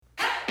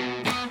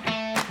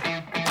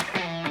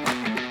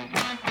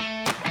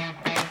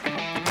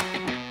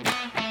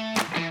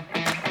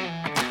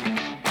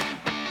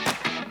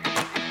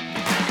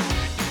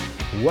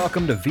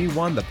Welcome to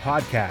V1 the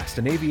Podcast,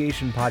 an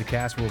aviation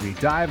podcast where we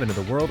dive into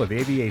the world of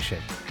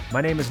aviation. My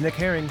name is Nick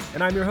Herring,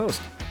 and I'm your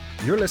host.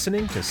 You're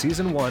listening to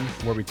Season 1,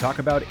 where we talk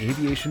about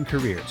aviation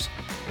careers.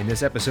 In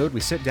this episode,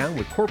 we sit down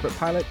with corporate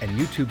pilot and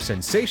YouTube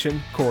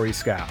sensation, Cory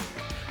Schow.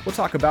 We'll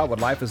talk about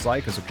what life is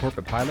like as a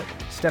corporate pilot,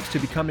 steps to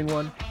becoming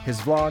one, his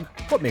vlog,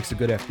 what makes a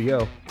good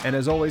FBO, and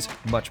as always,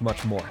 much,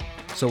 much more.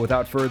 So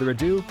without further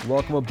ado,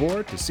 welcome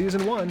aboard to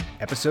Season 1,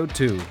 Episode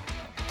 2.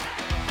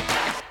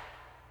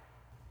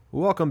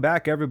 Welcome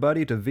back,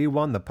 everybody, to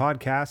V1 the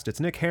Podcast. It's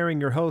Nick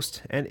Herring, your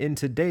host, and in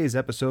today's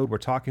episode, we're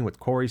talking with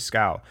Cory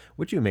Schow,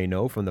 which you may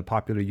know from the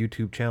popular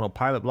YouTube channel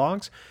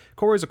PilotVlogs.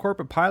 Cory's a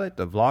corporate pilot,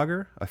 a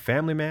vlogger, a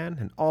family man,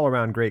 an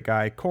all-around great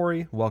guy.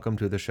 Cory, welcome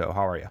to the show.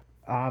 How are you?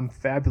 I'm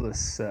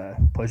fabulous.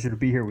 Pleasure to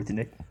be here with you,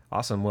 Nick.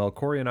 Awesome. Well,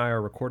 Cory and I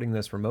are recording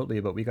this remotely,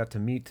 but we got to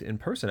meet in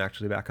person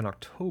actually back in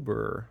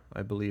October,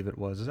 I believe it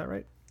was. Is that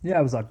right? Yeah,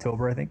 it was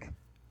October, I think.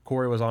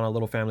 Cory was on a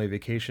little family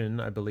vacation,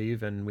 I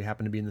believe, and we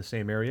happened to be in the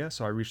same area,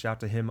 so I reached out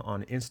to him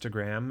on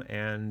Instagram,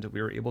 and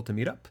we were able to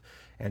meet up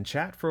and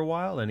chat for a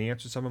while, and he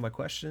answered some of my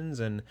questions,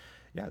 and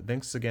yeah,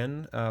 thanks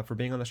again for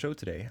being on the show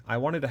today. I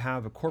wanted to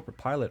have a corporate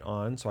pilot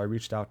on, so I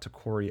reached out to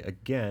Cory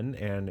again,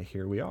 and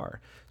here we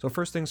are. So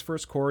first things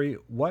first, Cory,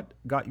 what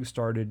got you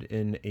started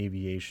in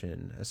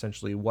aviation?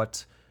 Essentially,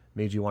 what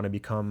made you want to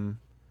become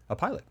a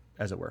pilot,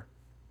 as it were?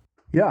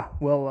 Yeah,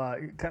 well,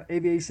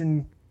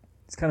 aviation...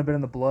 It's kind of been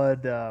in the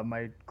blood.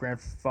 My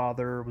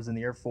grandfather was in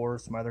the Air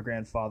Force. My other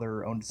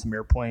grandfather owned some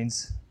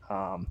airplanes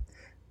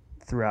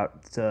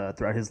throughout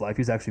his life.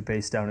 He was actually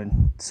based down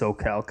in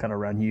SoCal, kind of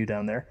around you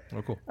down there.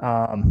 Oh, cool.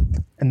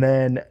 And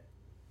then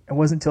it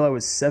wasn't until I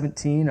was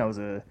 17. I was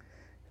in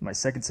my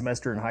second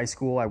semester in high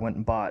school. I went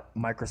and bought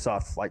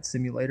Microsoft Flight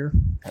Simulator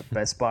at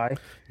Best Buy.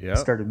 Yeah.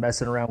 Started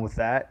messing around with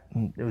that.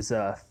 And it was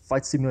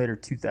Flight Simulator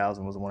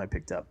 2000 was the one I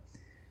picked up.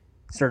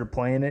 Started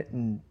playing it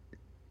and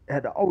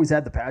had always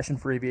had the passion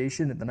for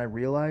aviation, and then I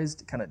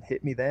realized, it kind of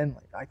hit me then,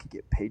 like I could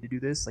get paid to do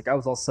this. Like I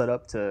was all set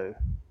up to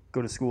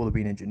go to school to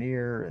be an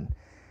engineer,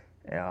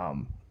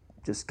 and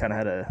just kind of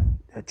had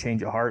a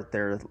change of heart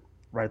there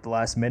right at the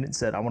last minute and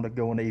said I want to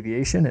go into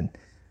aviation,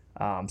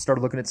 and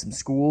started looking at some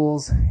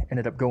schools.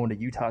 Ended up going to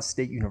Utah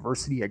State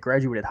University. I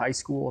graduated high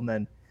school, and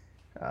then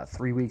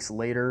 3 weeks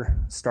later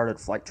started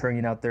flight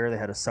training out there. They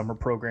had a summer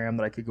program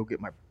that I could go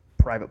get my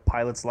private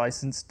pilot's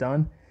license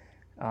done.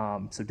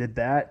 So did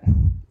that.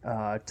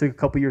 Took a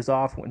couple years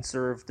off, went and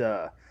served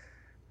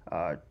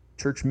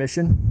church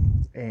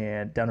mission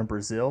and down in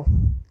Brazil.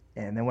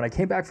 And then when I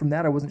came back from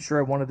that, I wasn't sure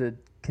I wanted to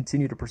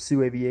continue to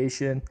pursue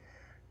aviation.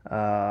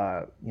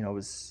 I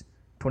was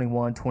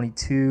 21,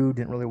 22,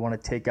 didn't really want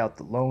to take out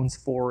the loans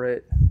for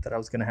it that I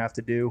was going to have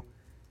to do.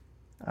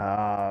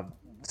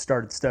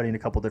 Started studying a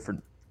couple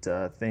different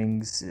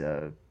things,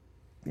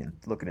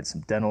 looking at some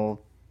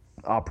dental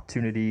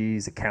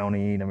opportunities,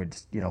 accounting. I mean,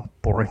 just,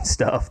 boring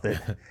stuff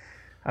that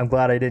I'm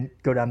glad I didn't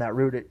go down that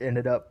route. It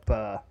ended up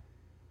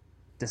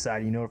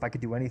deciding, if I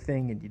could do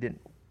anything and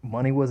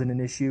money wasn't an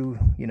issue,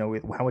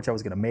 with how much I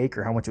was going to make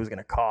or how much it was going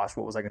to cost,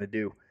 what was I going to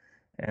do?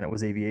 And it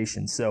was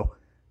aviation. So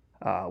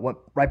went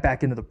right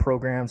back into the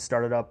program,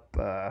 started up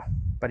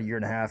about a year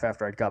and a half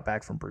after I got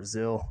back from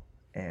Brazil,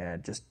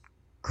 and just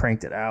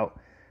cranked it out,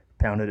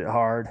 pounded it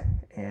hard,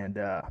 and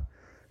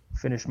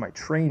finished my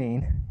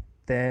training.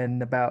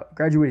 Then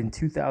graduated in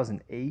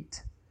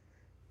 2008.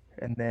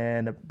 And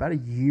then about a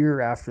year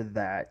after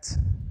that,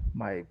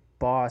 my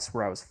boss,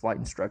 where I was flight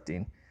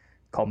instructing,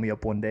 called me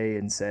up one day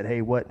and said, "Hey,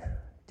 do you want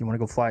to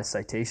go fly a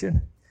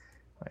Citation?"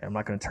 I'm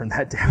not going to turn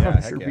that down. Yeah,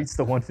 I'm sure it beats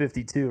the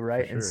 152,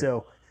 right? Sure. And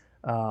so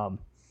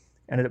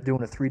ended up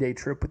doing a 3-day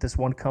trip with this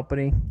one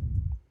company.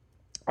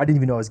 I didn't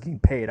even know I was getting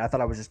paid. I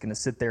thought I was just going to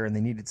sit there and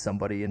they needed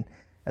somebody. And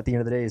at the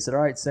end of the day, he said,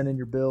 "All right, send in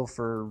your bill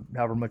for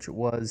however much it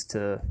was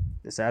to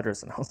this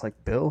address." And I was like,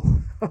 "Bill?"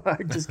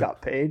 I just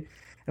got paid.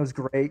 It was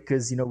great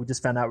because, we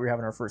just found out we were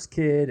having our first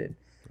kid. And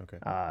Okay.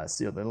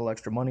 so the little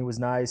extra money was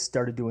nice.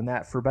 Started doing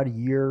that for about a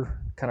year,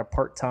 kind of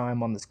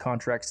part-time on this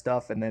contract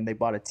stuff. And then they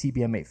bought a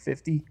TBM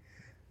 850.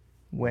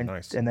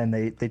 Nice. And then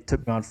they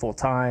took me on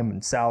full-time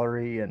and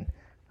salary and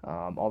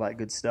all that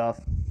good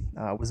stuff.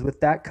 Was with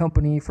that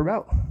company for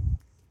about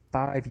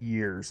 5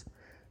 years.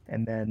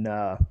 And then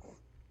the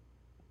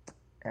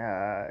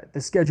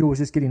schedule was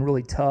just getting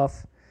really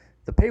tough.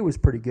 The pay was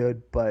pretty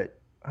good, but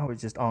I was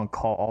just on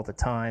call all the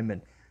time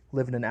and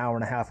living an hour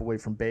and a half away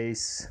from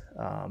base.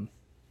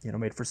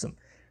 Made for some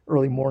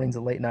early mornings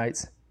and late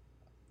nights.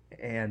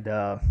 And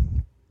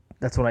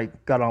that's when I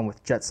got on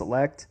with Jet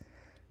Select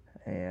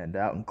and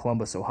out in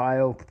Columbus,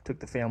 Ohio. Took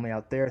the family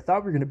out there.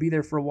 Thought we were going to be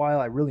there for a while.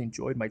 I really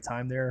enjoyed my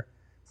time there,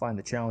 flying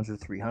the Challenger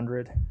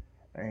 300.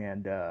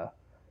 And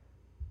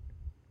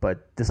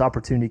but this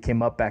opportunity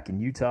came up back in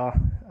Utah,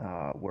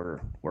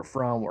 where we're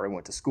from, where I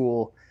went to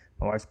school.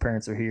 My wife's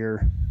parents are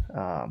here.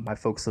 My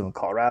folks live in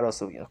Colorado,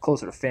 so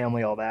closer to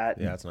family, all that.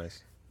 Yeah, that's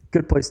nice.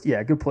 Good place.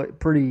 Yeah, good place.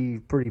 Pretty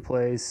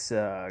place.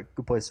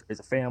 Good place to raise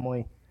a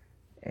family,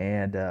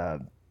 and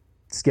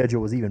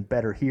schedule was even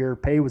better here.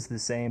 Pay was the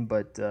same,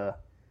 but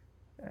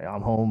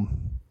I'm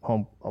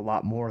home a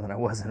lot more than I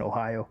was in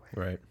Ohio.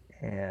 Right.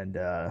 and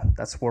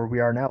that's where we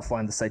are now,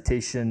 flying the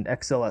Citation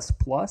XLS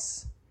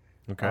Plus.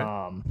 Okay.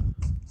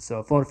 So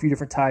I've flown a few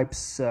different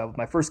types.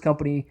 My first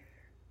company,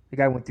 the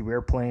guy went through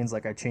airplanes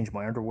like I changed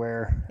my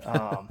underwear.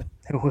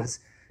 It was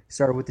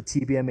started with the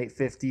TBM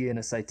 850 and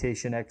a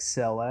Citation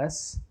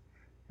XLS,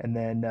 and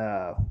then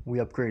we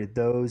upgraded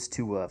those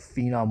to a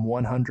Phenom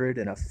 100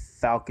 and a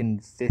Falcon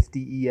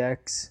 50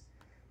 EX,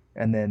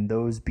 and then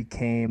those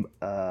became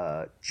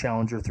a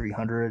Challenger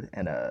 300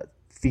 and a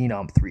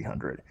Phenom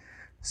 300.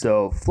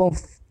 So flown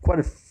quite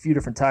a few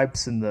different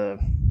types in the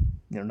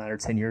 9 or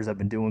 10 years I've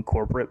been doing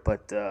corporate,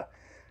 but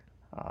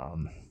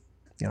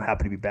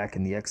happy to be back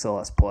in the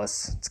XLS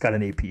Plus. It's got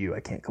an APU. I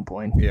can't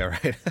complain. Yeah,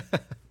 right.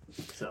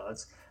 So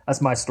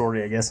that's my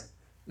story, I guess.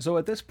 So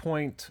at this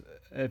point,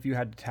 if you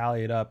had to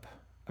tally it up,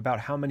 about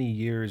how many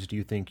years do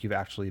you think you've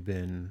actually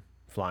been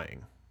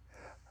flying?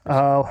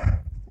 Well,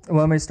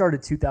 I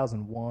started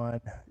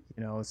 2001,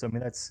 so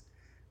that's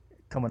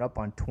coming up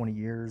on 20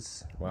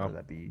 years. Wow.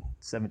 That'd be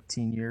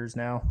 17 years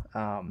now.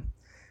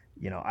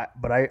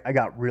 But I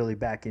got really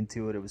back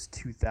into it. It was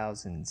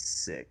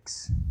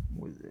 2006.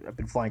 I've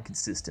been flying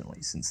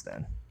consistently since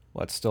then.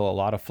 Well, it's still a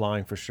lot of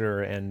flying for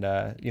sure. And,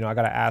 I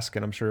got to ask,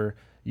 and I'm sure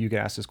you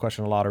get asked this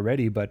question a lot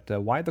already, but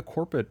why the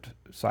corporate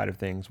side of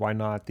things? Why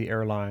not the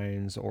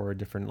airlines or a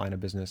different line of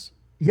business?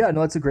 Yeah,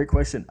 no, that's a great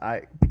question.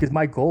 Because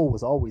my goal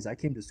was always, I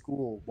came to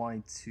school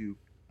wanting to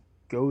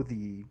go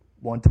the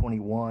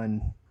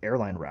 121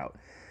 airline route,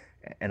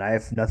 and I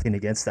have nothing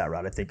against that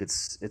route. I think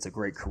it's a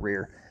great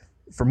career.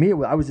 For me,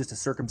 I was just a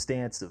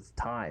circumstance of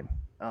time.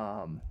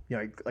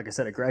 Like I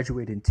said, I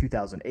graduated in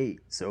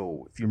 2008.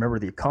 So if you remember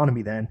the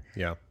economy then,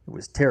 yeah, it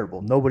was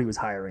terrible. Nobody was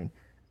hiring.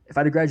 If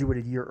I'd have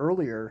graduated a year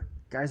earlier,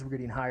 guys were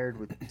getting hired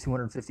with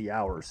 250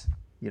 hours.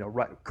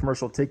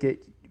 Commercial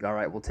ticket, all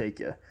right, we'll take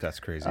you. That's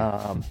crazy.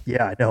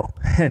 Yeah, I know.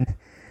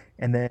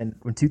 And then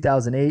when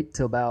 2008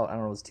 till about, I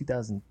don't know, it was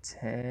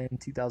 2010,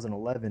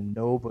 2011,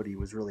 nobody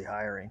was really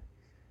hiring.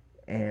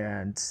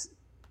 And,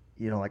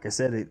 like I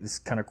said, this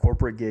kind of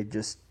corporate gig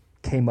just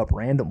came up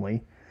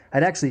randomly.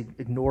 I'd actually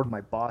ignored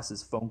my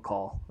boss's phone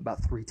call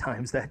about 3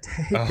 times that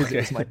day because it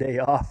was my day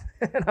off.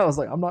 And I was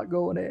like, I'm not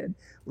going in.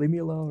 Leave me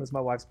alone. It was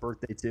my wife's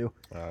birthday too.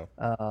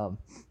 Wow.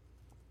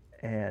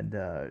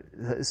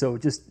 So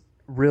just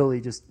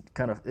really just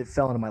kind of, it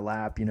fell into my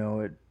lap,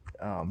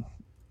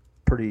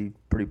 pretty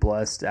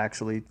blessed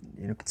actually,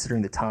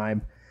 considering the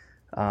time.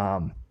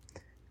 And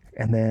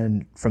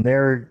then from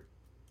there,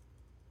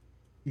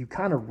 you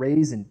kind of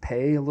raise and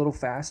pay a little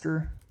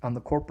faster on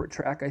the corporate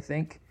track, I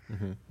think.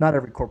 Mm-hmm. Not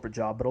every corporate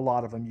job, but a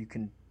lot of them you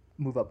can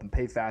move up and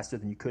pay faster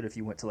than you could if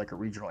you went to like a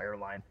regional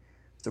airline.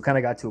 So kind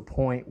of got to a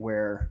point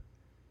where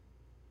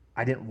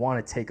I didn't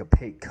want to take a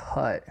pay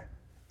cut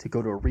to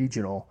go to a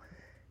regional.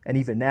 And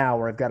even now,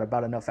 where I've got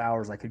about enough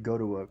hours, I could go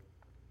to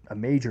a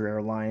major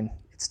airline.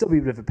 It'd still be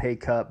a bit of a pay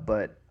cut,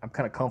 but I'm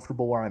kind of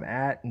comfortable where I'm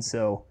at. And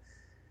so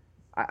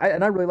I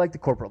really like the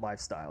corporate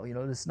lifestyle.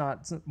 It's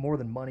not more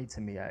than money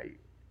to me.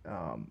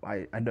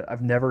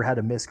 I've never had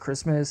to miss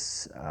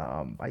Christmas.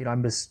 I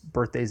miss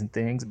birthdays and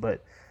things,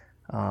 but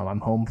I'm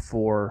home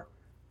for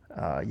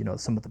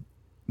most of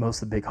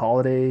the big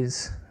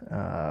holidays.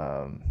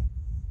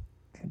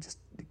 Just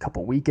a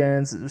couple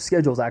weekends. The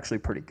schedule's actually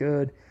pretty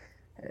good.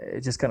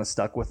 It just kind of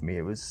stuck with me.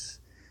 It was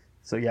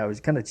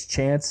kind of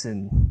chance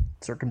and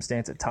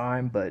circumstance at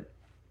time, but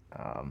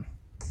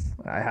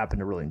I happen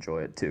to really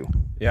enjoy it too.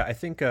 Yeah, I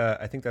think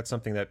that's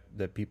something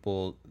that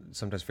people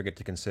sometimes forget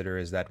to consider,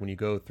 is that when you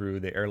go through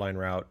the airline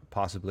route,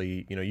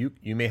 possibly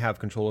you may have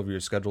control over your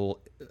schedule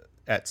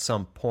at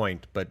some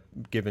point, but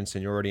given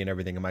seniority and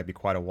everything, it might be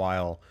quite a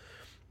while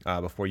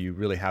before you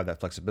really have that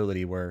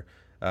flexibility. Where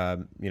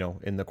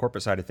in the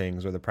corporate side of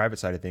things or the private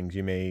side of things,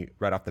 you may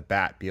right off the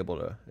bat be able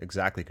to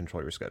exactly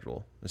control your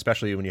schedule,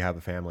 especially when you have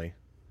a family.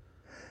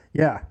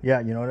 Yeah,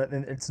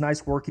 and it's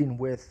nice working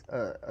with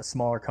a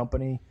smaller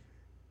company.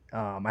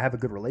 I have a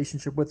good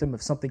relationship with them.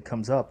 If something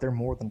comes up, they're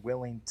more than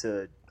willing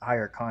to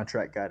hire a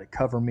contract guy to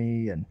cover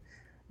me. And,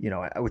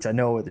 which I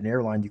know with an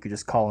airline, you could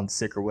just call in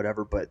sick or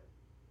whatever, but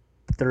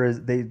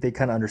they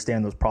kind of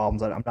understand those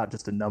problems. I'm not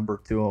just a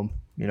number to them.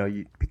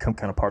 You become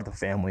kind of part of the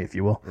family, if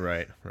you will.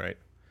 Right.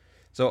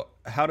 So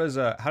how does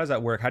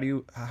that work?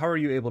 How are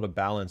you able to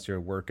balance your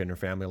work and your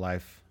family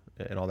life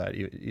and all that,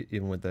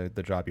 even with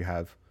the job you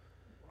have?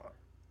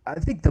 I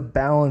think the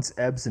balance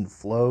ebbs and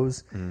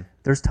flows. Mm.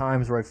 There's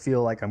times where I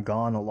feel like I'm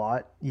gone a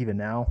lot, even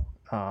now.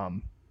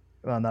 Well,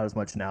 not as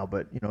much now,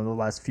 but the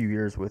last few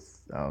years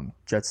with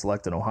Jet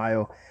Select in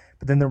Ohio.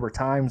 But then there were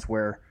times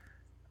where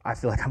I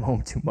feel like I'm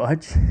home too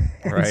much.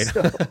 Right.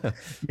 So,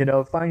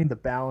 finding the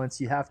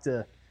balance, you have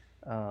to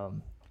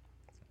kind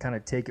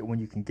of take it when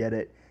you can get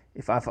it.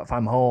 If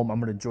I'm home, I'm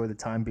going to enjoy the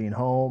time being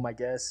home, I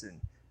guess. And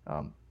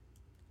I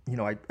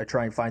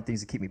try and find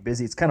things to keep me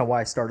busy. It's kind of why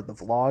I started the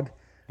vlog.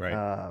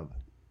 Right.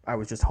 I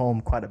was just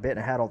home quite a bit and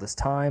I had all this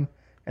time.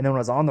 And then when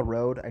I was on the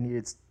road,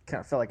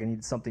 felt like I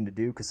needed something to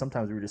do, because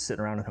sometimes we were just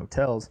sitting around in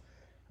hotels.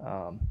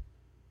 When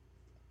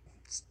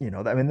you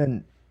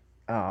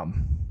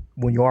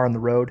are on the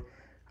road,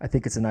 I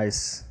think it's a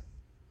nice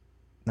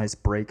nice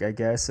break, I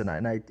guess, and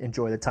I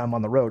enjoy the time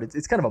on the road.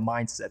 It's kind of a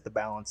mindset. The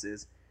balance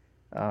is,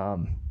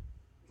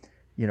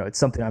 it's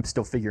something I'm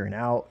still figuring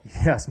out.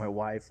 You ask my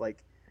wife,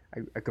 like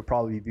I could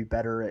probably be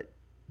better at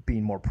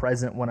being more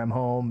present when I'm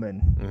home,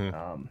 and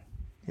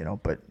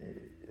but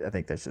I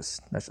think that's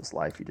just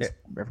life.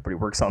 Everybody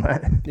works on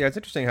that. Yeah, it's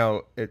interesting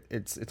how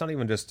it's not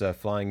even just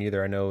flying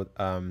either. I know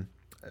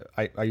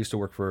I used to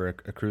work for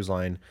a cruise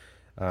line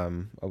a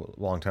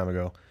long time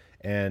ago,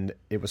 and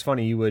it was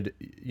funny. We'd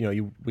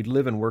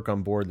live and work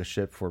on board the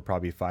ship for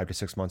probably 5 to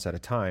 6 months at a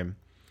time,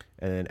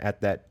 and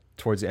then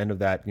towards the end of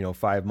that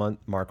 5-month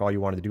mark, all you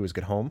wanted to do was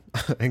get home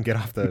and get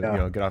off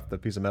the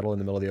piece of metal in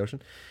the middle of the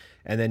ocean.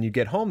 And then you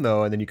get home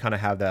though, and then you kind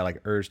of have that like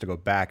urge to go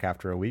back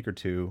after a week or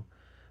two.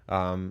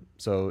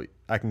 So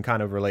I can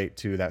kind of relate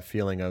to that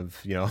feeling of,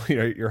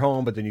 you're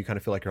home, but then you kind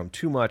of feel like you're home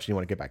too much and you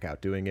want to get back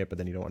out doing it, but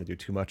then you don't want to do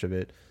too much of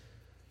it.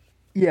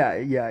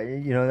 Yeah.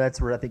 That's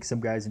where I think some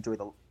guys enjoy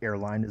the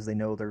airline, is they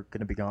know they're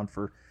going to be gone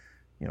for,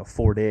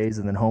 4 days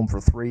and then home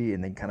for 3,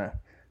 and then kind of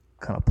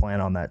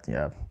plan on that.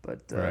 Yeah. But,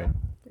 right.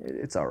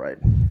 It's all right.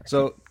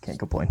 So can't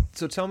complain.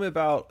 So tell me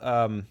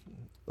about,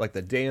 like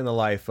the day in the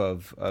life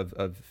of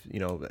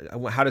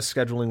how does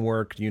scheduling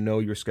work? Do you know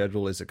your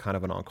schedule? Is it kind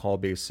of an on-call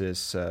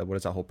basis? What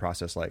is that whole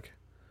process like?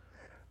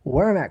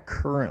 Where I'm at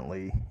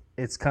currently,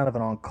 it's kind of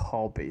an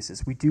on-call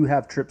basis. We do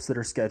have trips that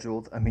are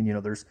scheduled. I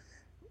mean,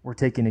 we're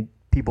taking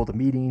people to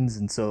meetings,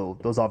 and so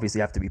those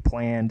obviously have to be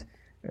planned.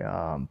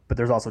 But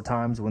there's also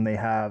times when they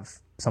have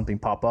something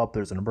pop up.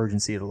 There's an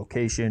emergency at a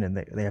location, and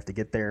they have to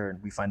get there,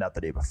 and we find out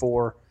the day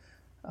before,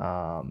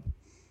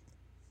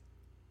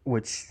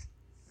 which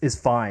is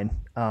fine,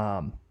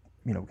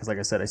 because like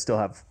I said, I still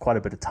have quite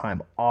a bit of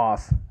time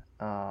off.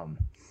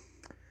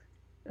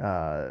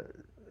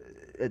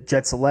 At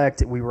Jet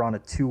Select, we were on a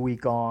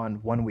 2-week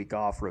on, 1 week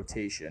off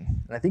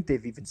rotation. And I think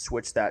they've even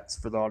switched that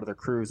for a lot of their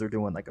crews. They're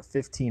doing like a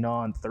 15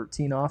 on,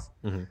 13 off,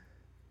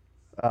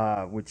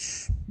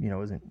 which,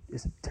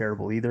 isn't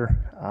terrible either.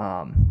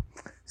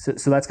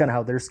 So that's kind of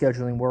how their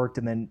scheduling worked.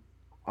 And then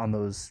on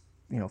those,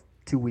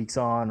 2 weeks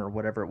on or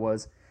whatever it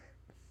was,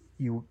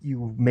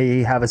 you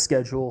may have a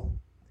schedule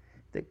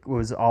that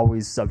was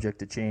always subject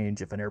to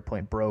change. If an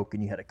airplane broke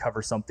and you had to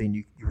cover something,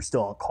 you were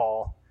still on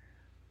call.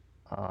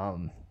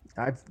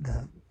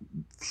 The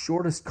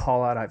shortest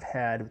call out I've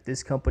had with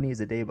this company is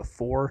the day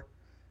before.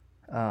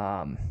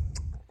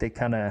 They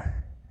kind of,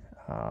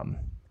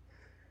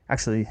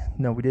 actually,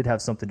 no, we did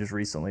have something just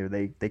recently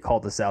where they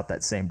called us out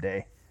that same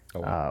day.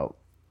 Oh, wow.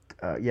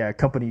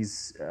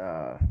 Companies,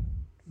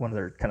 one of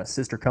their kind of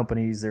sister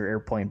companies, their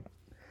airplane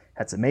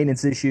had some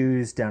maintenance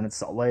issues down in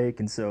Salt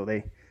Lake, and so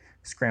they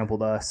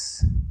scrambled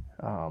us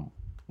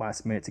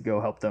last minute to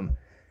go help them,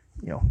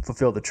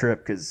 fulfill the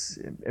trip, because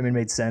it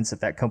made sense. If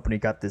that company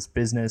got this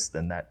business,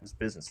 then that was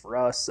business for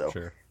us. So,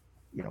 sure.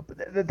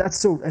 But that's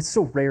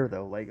so rare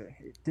though. Like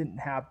it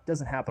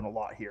doesn't happen a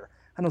lot here.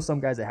 I know some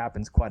guys it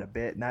happens quite a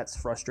bit, and that's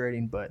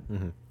frustrating. But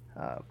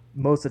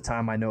most of the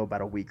time, I know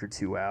about a week or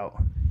 2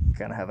 out,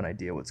 kind of have an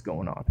idea what's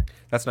going on.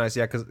 That's nice,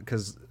 yeah,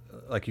 because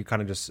like you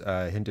kind of just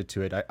hinted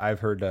to it. I've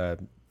heard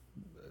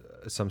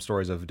some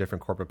stories of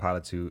different corporate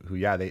pilots who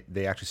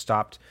they actually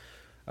stopped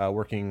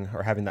working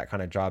or having that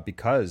kind of job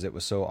because it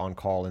was so on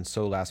call and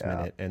so last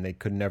minute, and they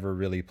could never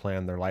really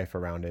plan their life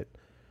around it.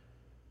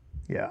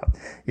 Yeah.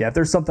 If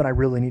there's something I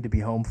really need to be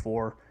home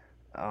for,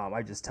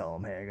 I just tell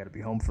them, hey, I got to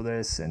be home for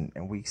this, and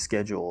we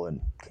schedule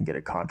and can get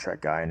a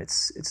contract guy, and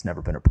it's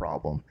never been a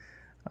problem,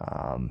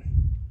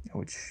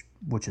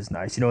 which is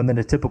nice. And then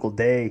a typical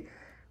day,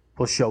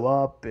 we'll show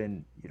up,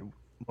 and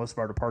most of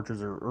our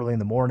departures are early in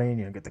the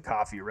morning. Get the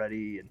coffee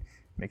ready and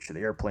make sure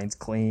the airplane's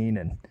clean,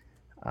 and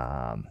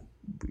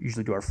we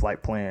usually do our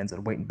flight plans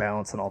and weight and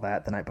balance and all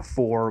that the night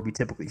before. We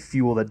typically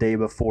fuel the day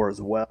before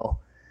as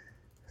well,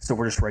 so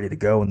we're just ready to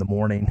go in the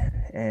morning.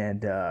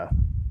 And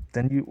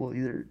then we'll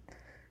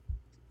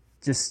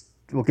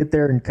get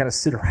there and kind of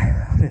sit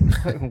around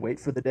and wait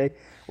for the day.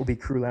 We'll be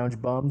crew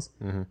lounge bums.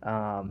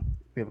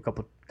 We have a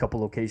couple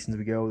locations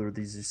we go. There are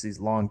these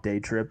long day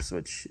trips,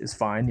 which is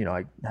fine.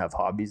 I have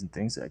hobbies and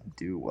things that I can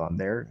do while I'm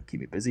there and keep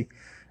me busy.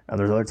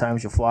 There's other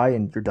times you'll fly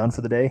and you're done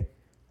for the day.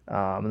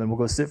 And then we'll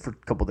go sit for a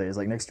couple days.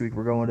 Like next week,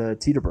 we're going to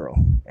Teterboro,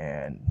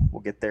 and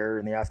we'll get there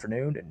in the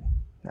afternoon and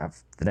have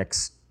the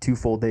next 2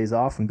 full days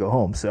off and go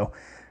home. So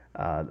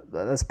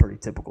that's a pretty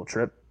typical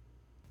trip.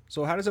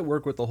 So how does it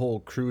work with the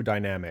whole crew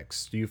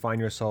dynamics? Do you find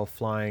yourself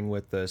flying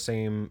with the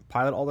same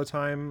pilot all the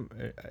time?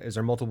 Is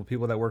there multiple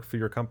people that work for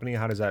your company?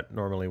 How does that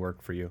normally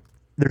work for you?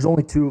 There's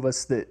only 2 of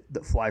us that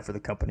fly for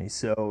the company.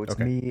 So it's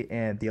me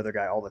and the other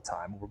guy all the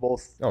time. We're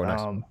both,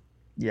 nice.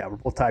 We're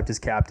both typed as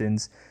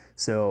captains.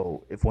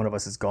 So if one of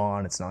us is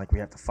gone, it's not like we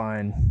have to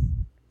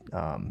find,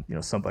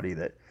 somebody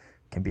that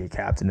can be a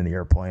captain in the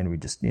airplane. We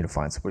just need to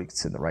find somebody who can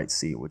sit in the right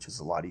seat, which is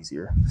a lot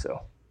easier.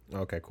 So.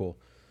 Okay, cool.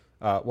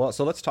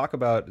 So let's talk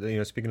about,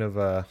 speaking of,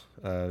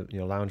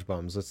 lounge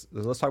bums,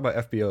 let's talk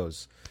about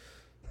FBOs.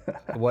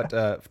 What,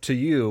 to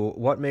you,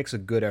 what makes a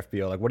good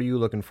FBO? Like, what are you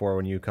looking for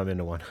when you come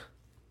into one?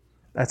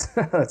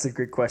 That's a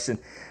great question.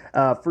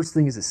 First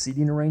thing is a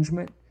seating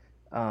arrangement.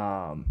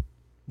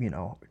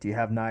 do you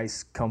have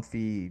nice,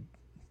 comfy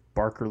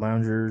Barker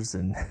loungers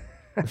and,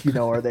 is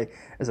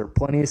there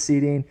plenty of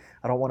seating?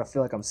 I don't want to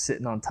feel like I'm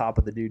sitting on top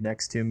of the dude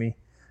next to me.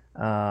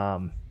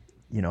 How's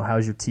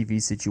your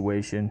TV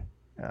situation?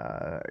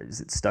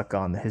 Is it stuck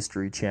on the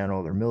History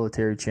Channel or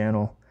Military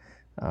Channel?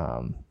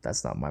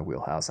 That's not my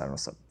wheelhouse. I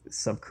don't know,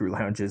 some crew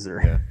lounges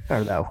are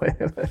that way.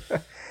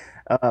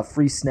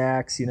 Free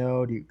snacks,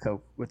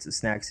 what's the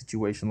snack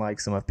situation like?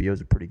 Some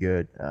FBOs are pretty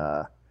good.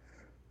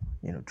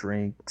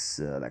 Drinks,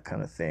 that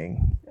kind of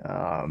thing.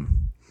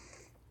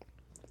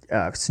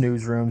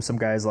 Snooze room. Some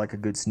guys like a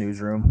good snooze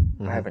room.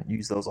 I haven't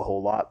used those a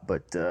whole lot,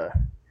 but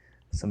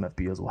some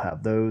FBOs will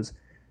have those.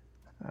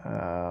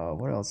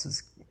 What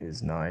else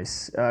is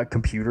nice?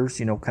 Computers.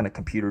 What kind of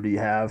computer do you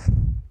have?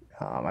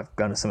 I've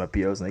gone to some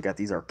FBOs and they got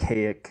these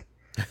archaic.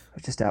 I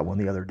was just at one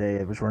the other day.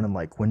 It was running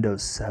like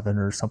Windows 7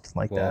 or something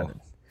like that.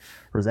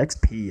 Or it was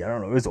XP. I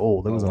don't know. It was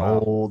old. It was an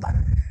old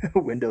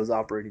Windows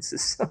operating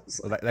system.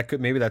 So, well,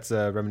 that's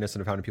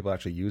reminiscent of how many people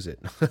actually use it.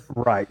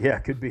 Right. Yeah,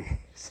 it could be.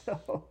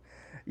 So,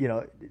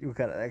 what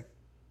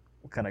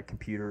kind of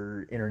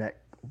computer,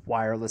 internet,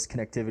 wireless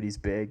connectivity is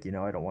big.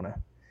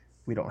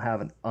 We don't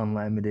have an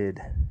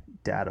unlimited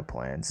data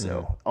plan,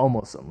 so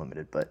almost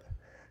unlimited, but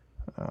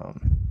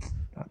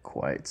not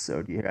quite.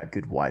 So do you got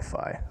good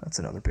Wi-Fi? That's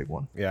another big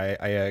one. Yeah,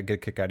 I get a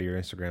kick out of your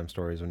Instagram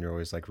stories when you're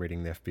always like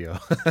rating the FBO.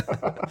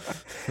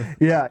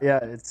 yeah,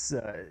 it's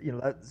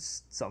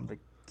that's something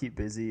to keep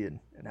busy and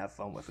have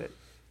fun with it.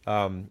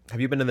 Have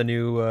you been in the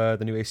new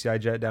ACI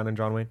jet down in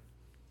John Wayne?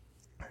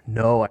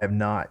 No, I have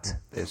not.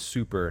 It's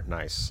super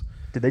nice.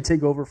 Did they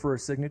take over for a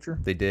Signature?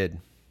 They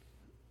did.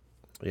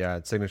 Yeah,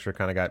 Signature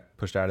kind of got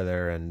pushed out of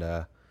there,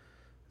 and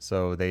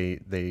so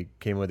they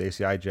came with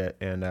ACI jet,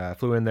 and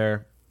flew in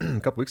there a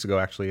couple weeks ago,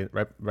 actually,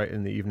 right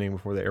in the evening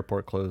before the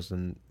airport closed,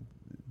 and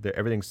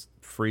everything's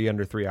free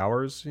under 3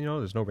 hours.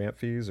 There's no ramp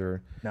fees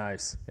or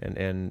nice.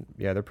 And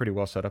yeah, they're pretty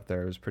well set up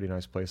there. It was a pretty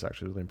nice place,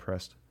 actually. Really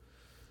impressed.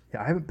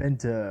 Yeah, I haven't been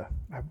to.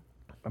 I've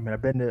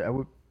been there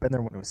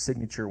when it was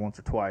Signature once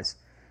or twice.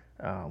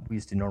 We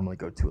used to normally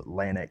go to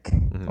Atlantic.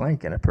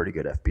 Atlantic had a pretty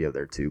good FBO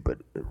there too, but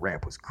the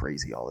ramp was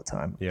crazy all the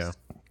time. It was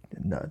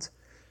nuts.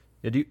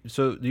 Yeah. Do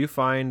you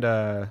find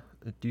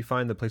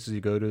the places you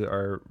go to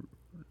are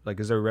like,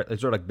 is there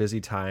like busy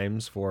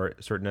times for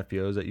certain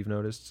FBOs that you've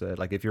noticed?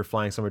 Like if you're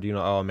flying somewhere, do you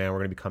know, oh man, we're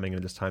going to be coming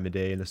in this time of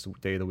day and this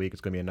day of the week,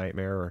 it's going to be a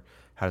nightmare, or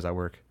how does that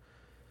work?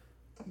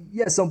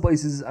 Yeah, some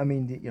places. I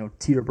mean,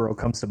 Teterboro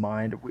comes to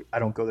mind. I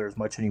don't go there as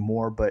much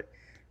anymore, but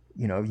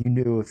you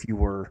knew if you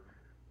were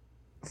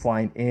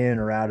flying in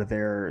or out of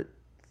there at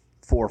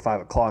 4 or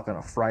 5 o'clock on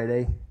a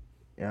Friday,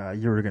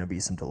 you're going to be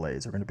some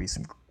delays. There are going to be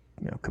some,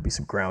 could be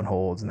some ground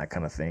holds and that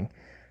kind of thing.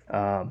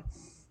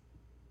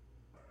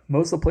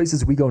 Most of the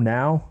places we go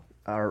now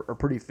are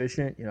pretty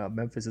efficient.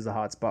 Memphis is a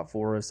hot spot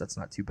for us. That's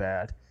not too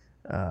bad.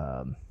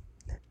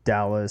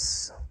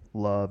 Dallas,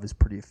 Love is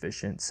pretty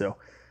efficient. So,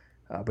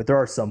 but there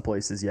are some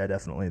places,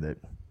 definitely that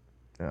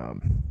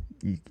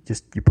you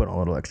put on a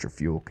little extra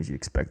fuel because you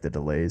expect the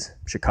delays.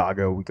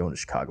 Chicago, we go into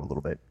Chicago a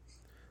little bit.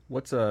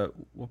 What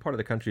part of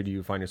the country do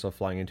you find yourself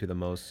flying into the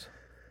most?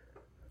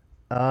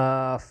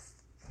 Like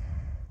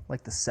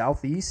the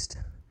southeast.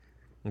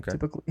 Okay.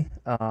 Typically,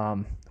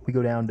 we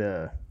go down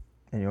to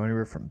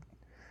anywhere from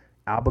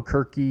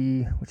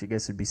Albuquerque, which I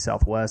guess would be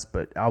southwest,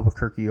 but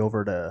Albuquerque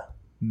over to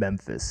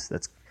Memphis.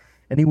 That's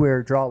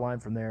anywhere. Draw a line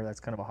from there.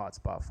 That's kind of a hot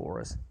spot for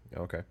us.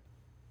 Okay.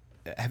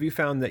 Have you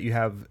found that you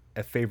have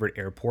a favorite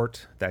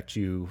airport that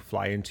you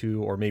fly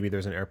into, or maybe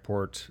there's an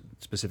airport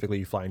specifically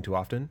you fly into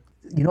often?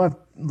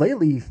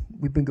 Lately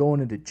we've been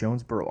going into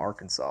Jonesboro,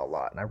 Arkansas a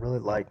lot, and I really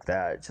like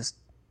that. Just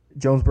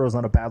Jonesboro's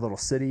not a bad little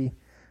city.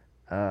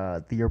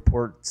 The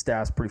airport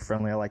staff's pretty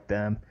friendly. I like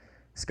them.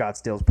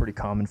 Scottsdale's pretty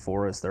common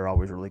for us. They're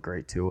always really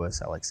great to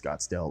us. I like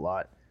Scottsdale a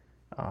lot.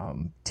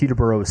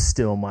 Teterboro is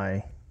still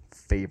my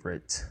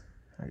favorite,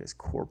 I guess,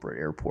 corporate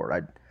airport.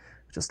 I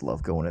just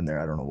love going in there.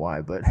 I don't know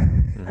why, but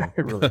I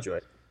really enjoy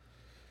it.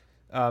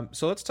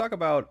 So let's talk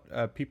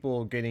about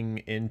people getting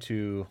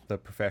into the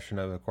profession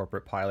of a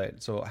corporate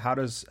pilot. So how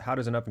does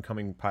an up and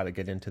coming pilot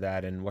get into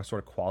that, and what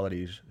sort of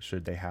qualities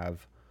should they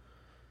have?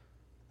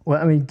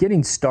 Well, I mean,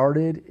 getting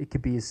started, it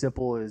could be as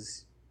simple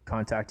as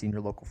contacting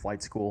your local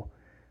flight school.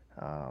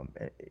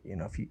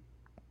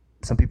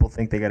 Some people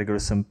think they got to go to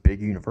some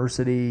big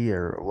university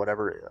or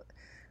whatever.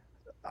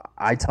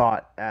 I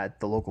taught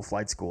at the local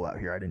flight school out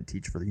here. I didn't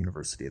teach for the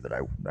university that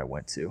I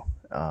went to.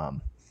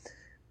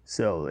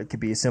 So it could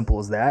be as simple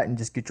as that, and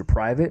just get your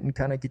private and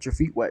kind of get your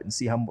feet wet and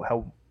see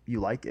how you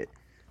like it.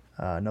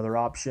 Another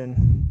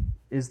option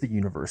is the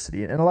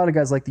university, and a lot of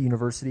guys like the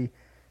university.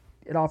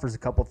 It offers a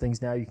couple things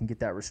now. You can get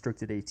that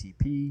restricted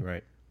ATP,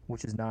 right,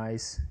 which is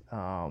nice.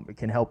 It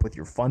can help with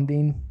your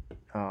funding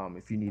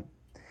if you need.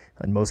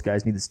 And most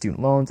guys need the student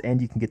loans,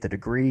 and you can get the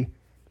degree.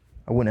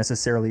 I wouldn't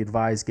necessarily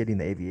advise getting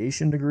the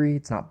aviation degree.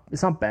 It's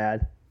not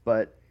bad,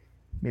 but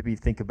maybe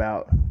think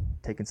about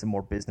taking some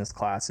more business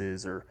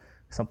classes or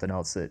something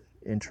else that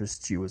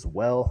interests you as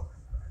well.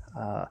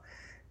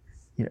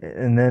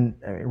 And then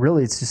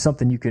really it's just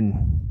something you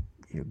can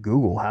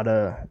Google how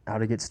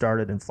to get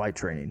started in flight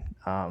training.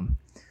 I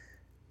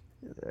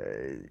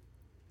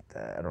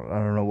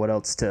don't know what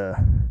else to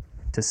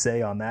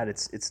say on that.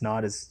 It's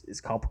not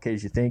as complicated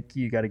as you think.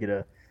 You got to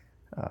get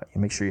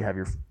make sure you have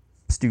your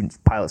student's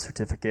pilot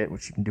certificate,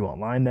 which you can do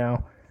online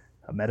now,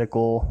 a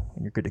medical,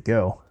 and you're good to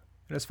go.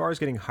 And as far as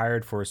getting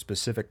hired for a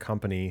specific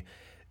company,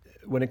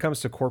 when it comes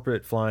to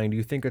corporate flying, do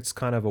you think it's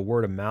kind of a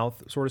word of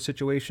mouth sort of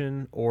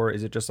situation, or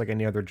is it just like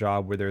any other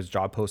job where there's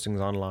job postings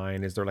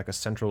online? Is there like a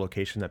central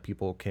location that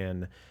people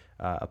can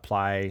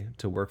apply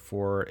to work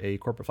for a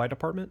corporate flight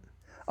department?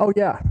 Oh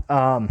yeah.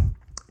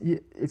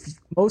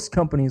 Most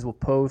companies will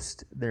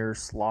post their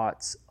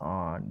slots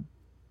on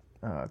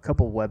a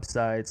couple of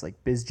websites, like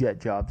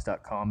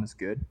bizjetjobs.com is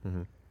good.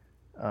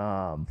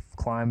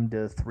 Climb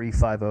to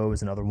 350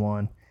 is another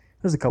one.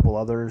 There's a couple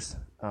others.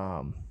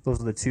 Those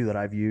are the two that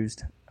I've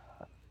used.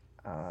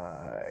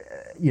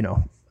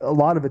 A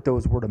lot of it though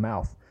is word of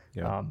mouth.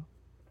 Yeah.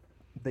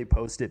 They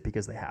post it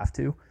because they have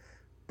to,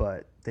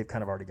 but they've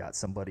kind of already got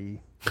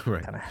somebody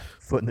Right. kind of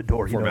foot in the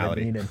door. You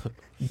Formality. know what I mean?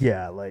 And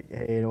yeah, like,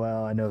 hey,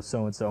 well, I know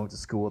so and so went to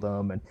school with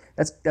them, and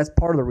that's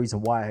part of the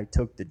reason why I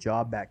took the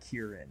job back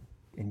here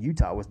in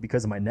Utah was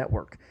because of my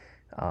network.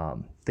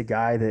 The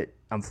guy that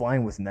I'm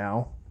flying with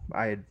now,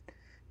 I had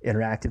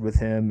interacted with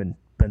him and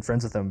been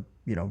friends with him,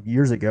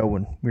 years ago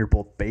when we were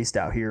both based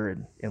out here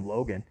in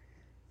Logan.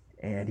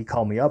 And he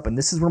called me up, and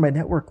this is where my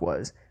network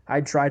was. I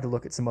tried to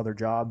look at some other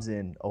jobs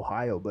in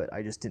Ohio, but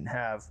I just didn't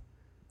have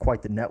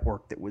quite the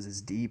network that was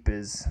as deep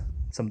as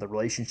some of the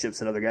relationships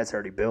that other guys had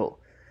already built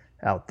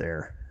out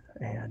there.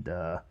 And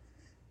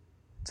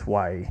that's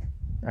why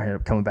I ended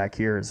up coming back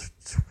here, is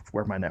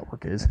where my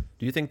network is.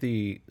 Do you think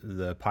the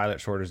pilot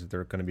shortage that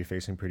they're going to be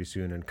facing pretty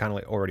soon, and kind of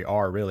like already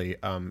are really,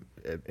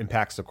 it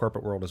impacts the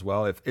corporate world as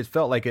well? It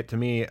felt like it to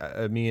me.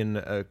 Me and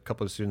a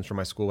couple of students from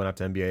my school went out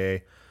to MBA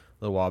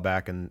a little while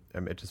back, and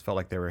it just felt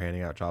like they were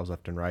handing out jobs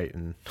left and right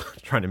and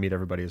trying to meet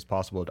everybody as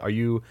possible. Do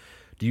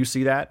you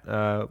see that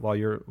while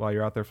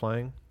you're out there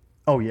flying?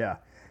 Oh yeah.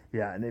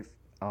 And if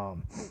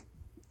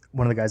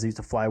one of the guys I used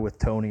to fly with,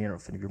 Tony, I don't know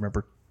if any of you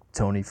remember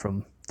Tony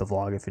from the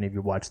vlog, if any of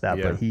you watched that,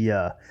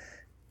 Yeah.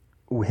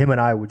 but him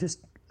and I would just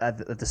at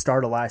the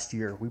start of last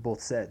year, we both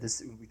said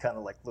this. We kind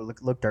of like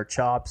looked our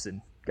chops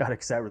and got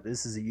excited.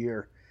 This is a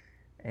year,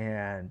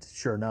 and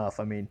sure enough,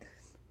 I mean,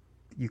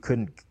 you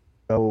couldn't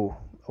go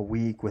a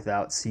week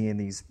without seeing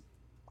these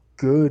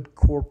good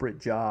corporate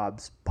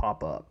jobs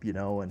pop up,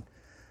 and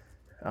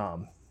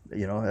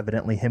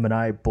evidently him and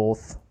I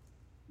both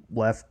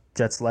left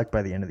Jet Select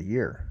by the end of the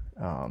year.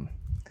 Not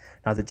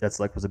that Jet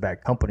Select was a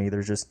bad company.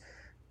 There's just,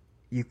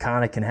 you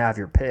kind of can have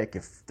your pick.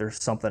 If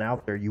there's something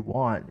out there you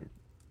want,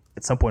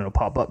 at some point it'll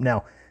pop up.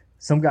 Now,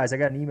 some guys, I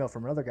got an email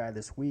from another guy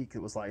this week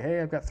that was like,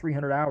 hey, I've got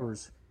 300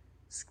 hours.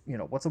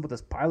 What's up with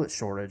this pilot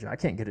shortage? I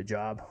can't get a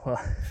job.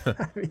 Well,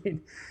 I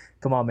mean,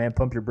 come on, man,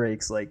 pump your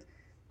brakes. Like,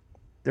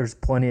 there's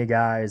plenty of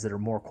guys that are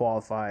more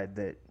qualified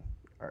that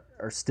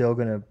are still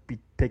going to be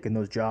picking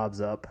those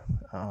jobs up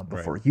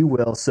before you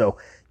will. So,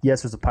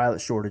 yes, there's a pilot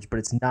shortage, but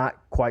it's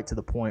not quite to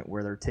the point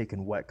where they're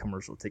taking wet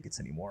commercial tickets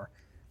anymore.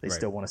 They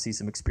still want to see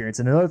some experience.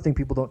 And another thing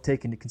people don't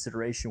take into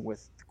consideration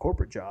with the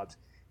corporate jobs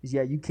is,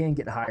 yeah, you can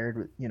get hired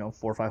with 400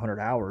 or 500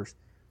 hours.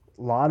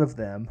 A lot of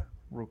them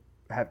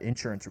have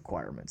insurance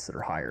requirements that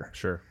are higher.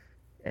 Sure.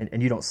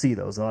 And you don't see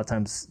those. A lot of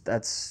times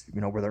that's,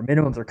 where their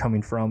minimums are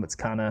coming from. It's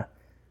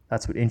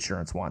that's what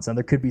insurance wants. Now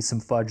there could be some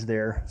fudge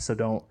there. So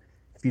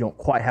if you don't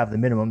quite have the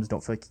minimums,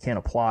 don't feel like you can't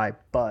apply.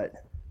 But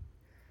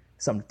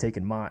something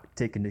to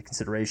take into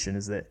consideration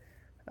is that,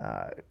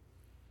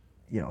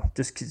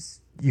 just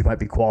because you might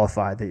be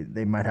qualified,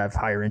 they might have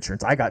higher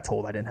insurance. I got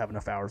told I didn't have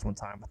enough hours one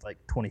time with like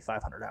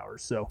 2,500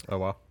 hours. So Oh,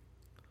 wow.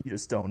 you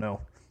just don't know.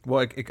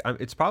 Well,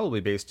 it's probably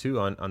based too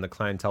on the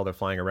clientele they're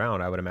flying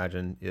around. I would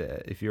imagine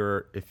if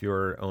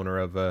you're owner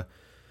of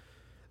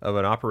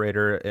an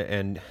operator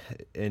and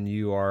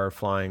you are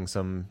flying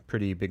some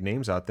pretty big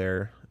names out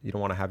there, you don't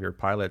want to have your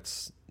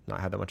pilots not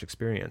have that much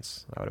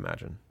experience, I would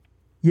imagine.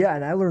 Yeah,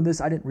 and I learned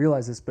this. I didn't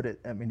realize this, but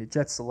at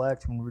Jet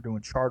Select, when we were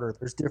doing charter,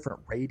 there's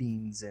different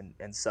ratings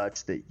and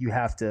such that you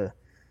have to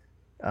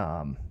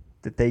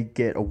that they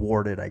get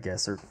awarded, I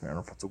guess, or I don't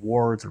know if it's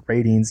awards or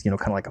ratings. Kind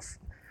of like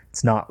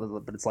it's not,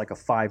 but it's like a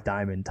 5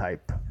 diamond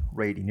type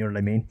rating. You know what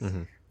I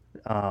mean?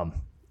 Mm-hmm.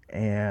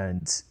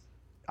 And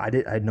I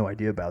had no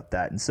idea about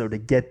that. And so to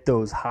get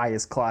those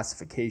highest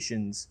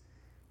classifications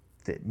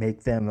that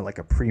make them like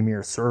a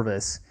premier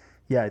service,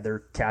 yeah, their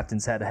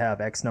captains had to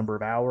have X number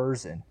of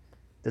hours and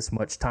this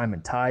much time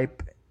and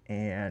type,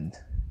 and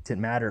it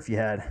didn't matter if you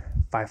had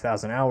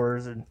 5,000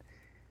 hours, and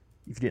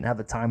if you didn't have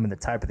the time and the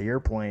type of the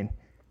airplane,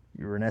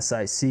 you were an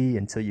SIC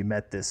until you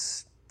met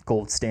this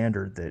gold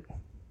standard that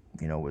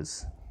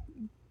was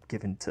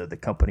given to the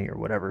company or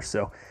whatever.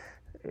 So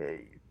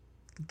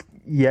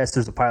yes,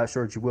 there's a pilot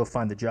shortage. You will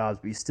find the jobs,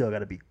 but you still got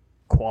to be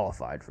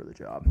qualified for the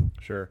job.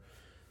 Sure.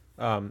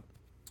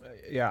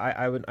 Yeah,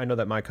 I know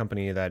that my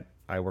company that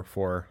I work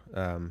for,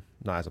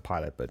 not as a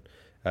pilot, but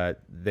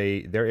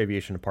their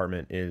aviation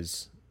department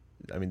is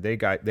I mean,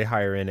 they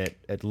hire in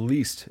at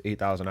least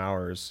 8,000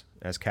 hours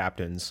as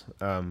captains.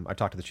 I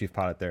talked to the chief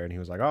pilot there, and he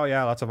was like, "Oh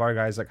yeah, lots of our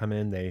guys that come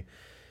in,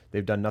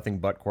 they've done nothing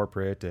but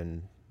corporate,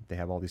 and they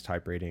have all these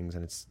type ratings,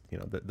 and it's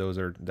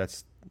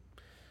that's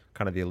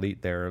kind of the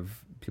elite there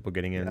of people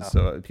getting in." Yeah.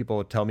 So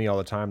people tell me all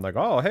the time, like,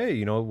 "Oh,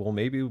 hey, well,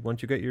 maybe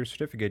once you get your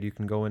certificate, you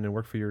can go in and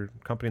work for your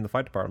company in the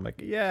flight department." I'm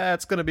like, "Yeah,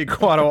 it's going to be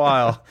quite a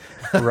while."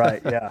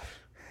 Right. Yeah.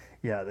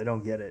 Yeah. They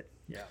don't get it.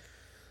 Yeah.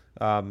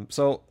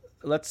 So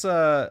let's,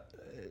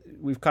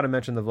 we've kind of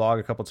mentioned the vlog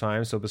a couple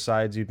times. So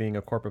besides you being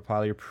a corporate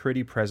pilot, you're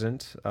pretty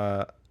present,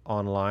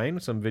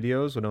 online. Some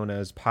videos known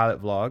as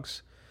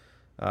PilotVlogs,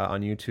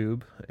 on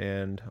YouTube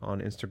and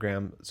on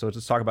Instagram. So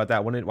let's talk about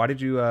that. Why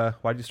did you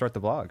start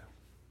the vlog?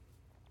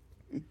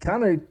 It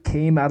kind of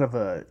came out of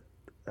an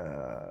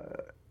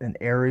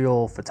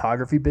aerial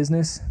photography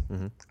business.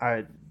 Mm-hmm.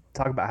 I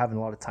talk about having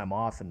a lot of time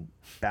off and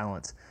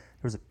balance.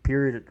 There was a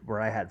period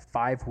where I had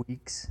 5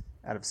 weeks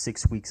out of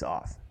 6 weeks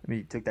off. I mean,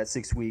 you took that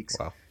 6 weeks.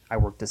 Wow. I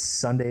worked a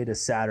Sunday to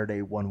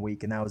Saturday 1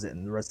 week, and that was it.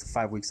 And the rest of the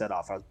 5 weeks I had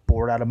off. I was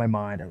bored out of my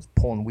mind. I was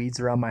pulling weeds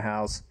around my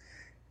house.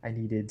 I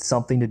needed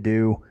something to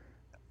do.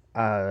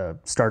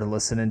 Started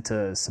listening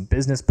to some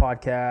business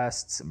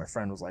podcasts, and my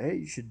friend was like, "Hey,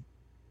 you should,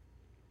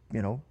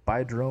 buy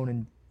a drone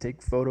and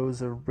take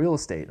photos of real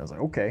estate." And I was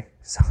like, "Okay."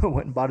 So I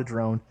went and bought a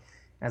drone.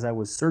 As I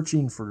was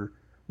searching for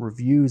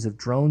reviews of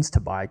drones to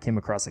buy, I came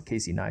across a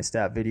Casey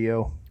Neistat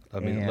video.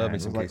 Love me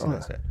some Casey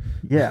Neistat.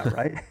 Yeah,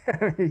 right.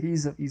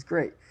 He's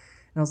great.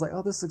 And I was like,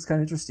 "Oh, this looks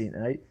kind of interesting."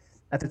 And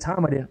at the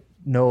time, I didn't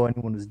know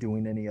anyone was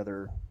doing any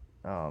other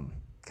kind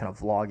of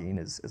vlogging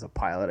as a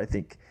pilot. I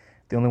think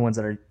the only ones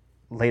that I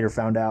later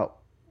found out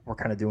were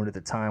kind of doing it at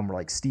the time were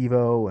like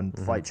Steve-O and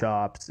mm-hmm. Flight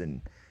Chops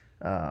and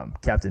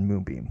Captain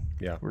Moonbeam.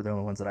 Yeah, were the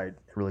only ones that I'd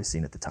really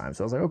seen at the time.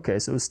 So I was like, okay,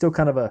 so it was still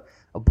kind of a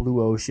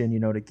blue ocean,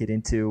 to get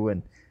into.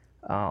 And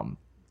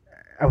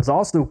I was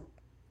also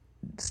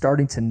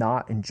starting to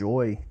not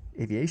enjoy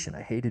aviation.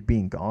 I hated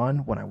being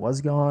gone. When I was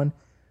gone,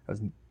 I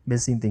was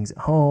missing things at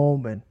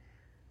home, and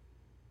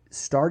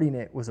starting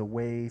it was a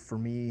way for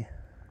me.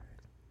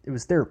 It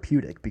was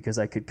therapeutic because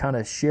I could kind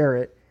of share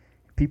it.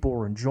 People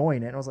were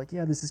enjoying it, and I was like,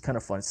 yeah, this is kind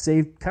of fun.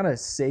 Saved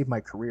my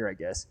career, I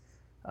guess.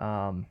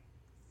 And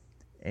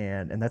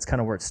that's kind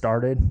of where it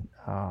started,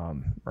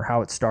 or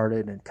how it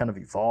started, and kind of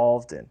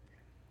evolved, and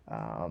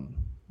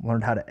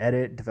learned how to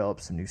edit,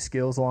 developed some new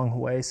skills along the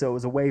way. So it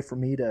was a way for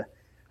me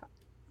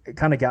it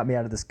kind of got me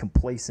out of this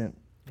complacent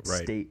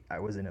state I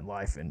was in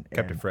life, and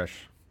kept it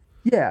fresh.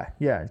 Yeah,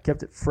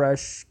 kept it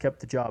fresh, kept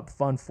the job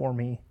fun for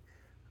me.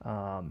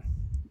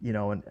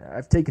 And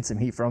I've taken some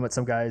heat from it.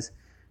 Some guys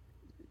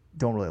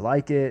don't really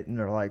like it, and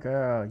they're like,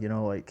 oh,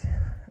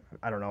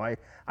 I don't know. I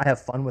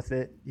have fun with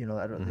it. I don't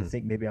mm-hmm.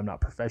 think maybe I'm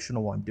not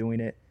professional while I'm doing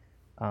it.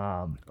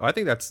 I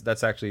think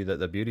that's actually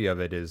the beauty of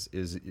it is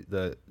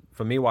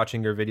for me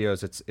watching your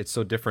videos, it's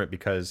so different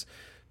because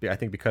I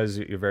think because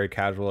you're very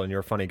casual and you're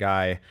a funny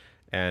guy,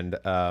 and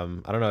I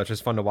don't know, it's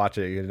just fun to watch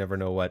it. You never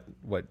know what's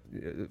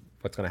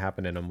going to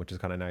happen in them, which is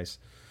kind of nice.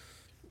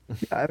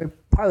 Yeah, I mean,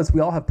 pilots,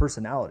 we all have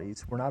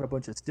personalities. We're not a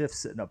bunch of stiffs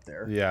sitting up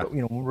there. Yeah. But,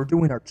 when we're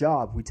doing our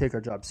job, we take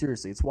our job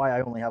seriously. It's why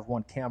I only have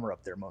one camera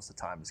up there most of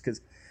the time. It's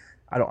because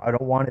I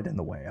don't want it in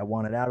the way. I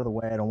want it out of the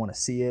way. I don't want to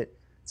see it.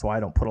 That's why I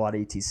don't put a lot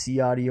of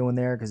ATC audio in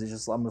there, because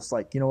I'm just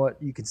like, you know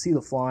what? You can see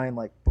the flying,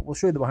 but we'll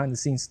show you the behind the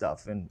scenes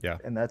stuff, and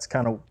that's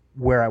kind of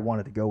where I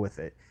wanted to go with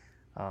it.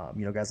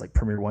 Guys like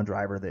Premier One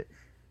Driver that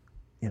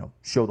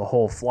show the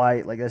whole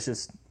flight. Like that's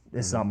just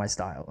it's mm-hmm. not my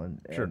style,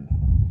 and sure.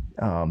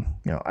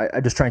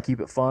 I just try and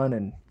keep it fun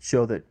and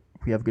show that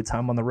we have a good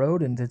time on the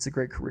road, and it's a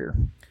great career.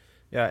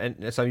 Yeah,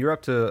 and so you're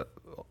up to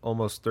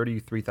almost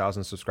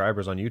 33,000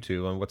 subscribers on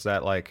YouTube, and what's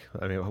that like?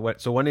 I mean,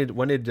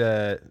 when did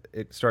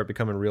it start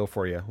becoming real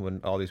for you?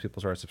 When all these people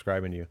started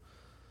subscribing to you?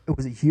 It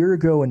was a year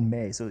ago in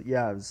May. So it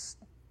was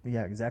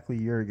exactly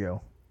a year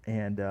ago,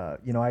 and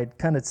I'd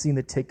kind of seen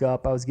the tick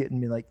up. I was getting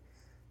me like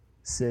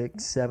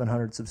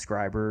 600-700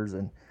 subscribers,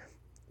 and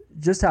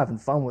just having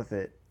fun with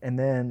it. And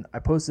then I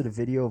posted a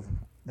video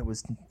that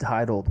was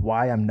titled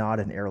 "Why I'm Not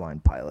an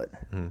Airline Pilot,"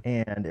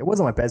 and it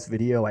wasn't my best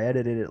video. I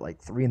edited it at like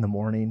 3 a.m.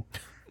 one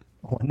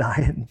night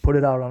and put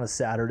it out on a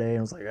Saturday, and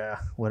I was like,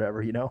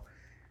 whatever, And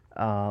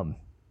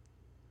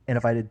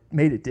if I had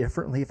made it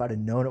differently, if I'd have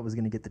known it was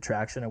going to get the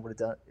traction I would have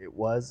done,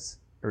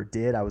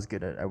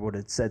 I would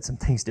have said some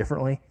things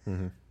differently.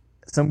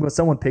 Mm-hmm.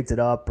 Someone picked it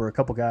up, or a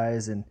couple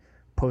guys, and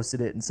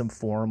posted it in some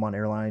forum on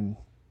Airline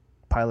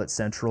Pilot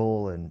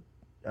Central, and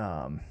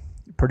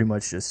pretty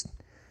much just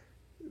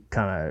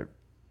kind of,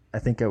 I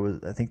think it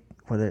was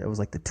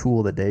like the tool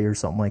of the day or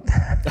something like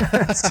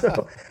that.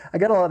 So I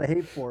got a lot of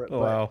hate for it.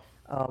 Wow. But,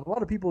 a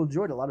lot of people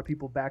enjoyed it. A lot of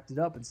people backed it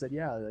up and said,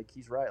 yeah, like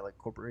he's right. Like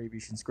corporate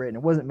aviation's great. And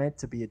it wasn't meant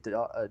to be a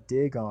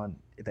dig on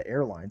the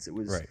airlines. It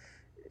was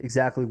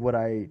exactly what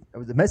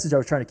the message I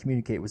was trying to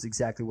communicate was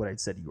exactly what I'd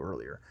said to you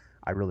earlier.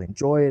 I really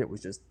enjoy it. It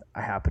was just,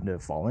 I happened to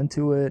fall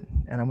into it,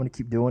 and I'm going to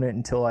keep doing it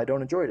until I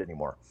don't enjoy it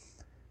anymore.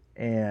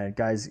 And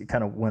guys, it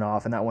kind of went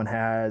off, and that one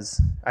I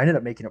ended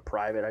up making it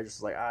private. I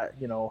just was like,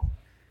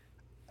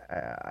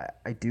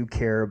 I do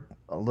care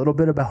a little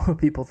bit about what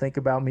people think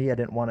about me. I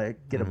didn't want to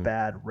get a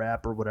bad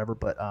rap or whatever,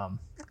 but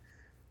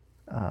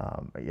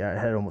yeah, it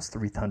had almost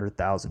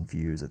 300,000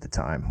 views at the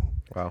time.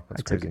 Wow,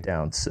 that's I crazy. took it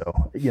down.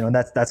 So, and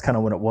that's kind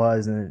of when it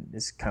was, and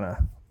it's kind of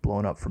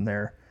blown up from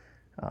there.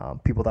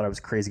 People thought I was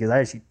crazy because I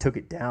actually took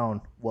it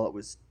down while it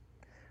was,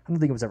 I don't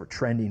think it was ever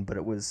trending, but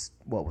it was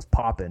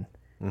popping.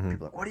 People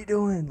were like, what are you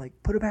doing? Like,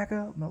 put it back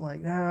up. And I'm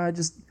like, nah,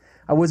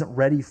 I wasn't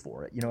ready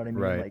for it. You know what I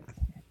mean? Right. Like,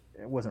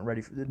 I wasn't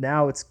ready for it.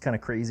 Now it's kind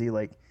of crazy.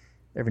 Like,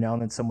 every now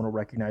and then someone will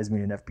recognize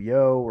me in an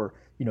FBO or,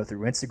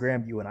 through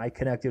Instagram, you and I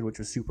connected, which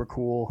was super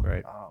cool.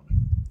 Right.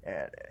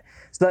 And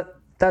so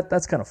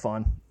that's kind of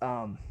fun.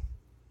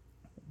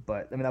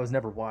 But I mean, that was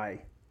never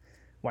why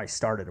I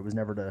started. It was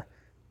never to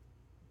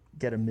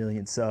get 1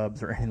 million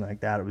subs or anything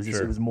like that. It was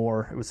just, It was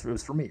more, it was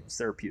for me. It was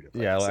therapeutic.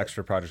 Like a little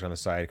extra project on the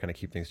side, kind of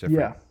keep things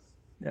different.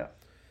 Yeah.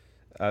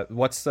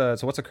 What's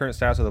the current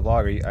status of the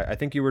vlog? I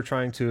think you were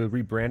trying to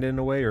rebrand it in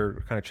a way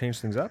or kind of change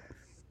things up.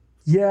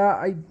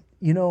 Yeah,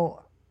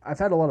 I've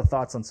had a lot of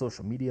thoughts on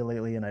social media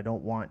lately, and I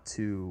don't want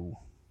to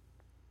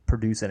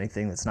produce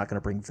anything that's not going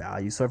to bring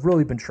value. So I've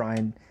really been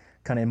trying,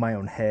 kind of in my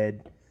own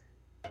head,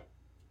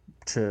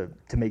 to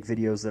make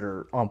videos that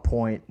are on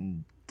point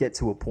and get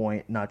to a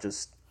point, not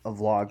just a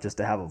vlog just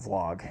to have a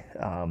vlog.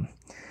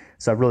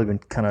 So I've really been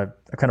kind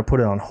of put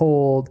it on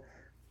hold.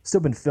 Still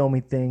been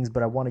filming things,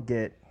 but I want to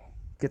get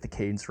the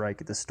cadence right,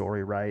 get the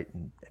story right,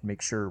 and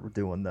make sure we're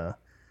doing the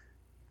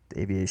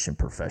aviation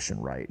profession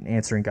right and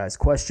answering guys'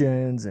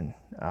 questions. And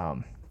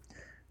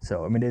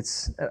so, I mean,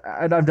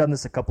 I've done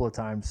this a couple of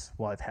times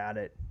while I've had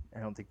it. I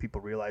don't think people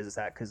realize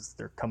that because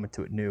they're coming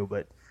to it new,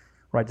 but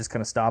where I just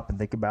kind of stop and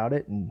think about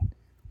it and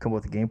come up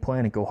with a game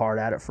plan and go hard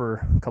at it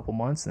for a couple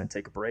months and then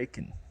take a break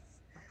and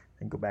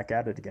go back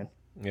at it again.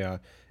 Yeah.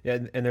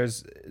 And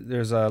there's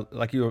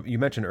like you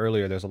mentioned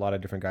earlier, there's a lot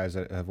of different guys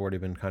that have already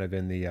been kind of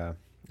in the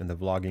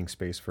vlogging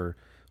space for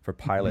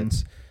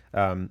pilots.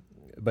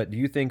 But do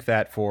you think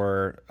that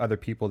for other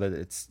people that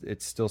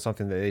it's still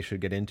something that they should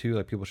get into?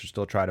 Like, people should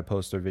still try to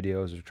post their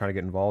videos or try to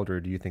get involved, or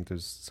do you think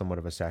there's somewhat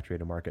of a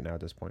saturated market now at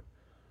this point?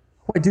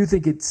 Well, I do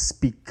think it's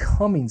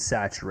becoming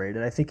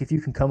saturated. I think if you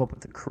can come up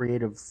with a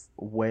creative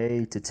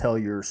way to tell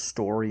your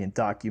story and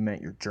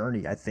document your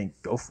journey, I think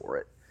go for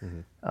it.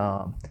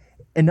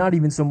 And not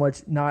even so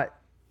much,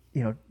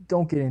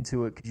 don't get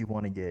into it because you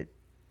want to get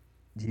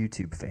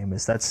YouTube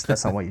famous. That's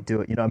not why you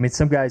do it. I mean,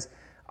 some guys,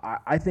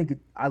 I think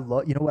I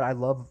love, what I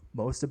love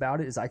most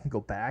about it is I can go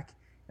back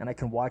and I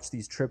can watch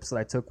these trips that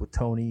I took with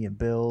Tony and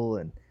Bill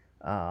and,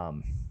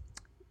 some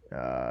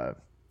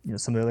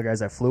of the other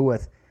guys I flew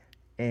with,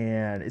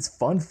 and it's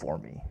fun for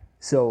me.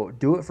 So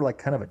do it for like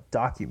kind of a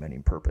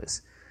documenting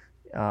purpose.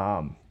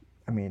 I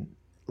mean,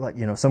 like,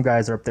 some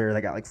guys are up there,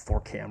 they got like 4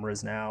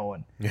 cameras now.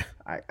 And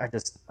I'm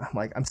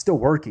like, I'm still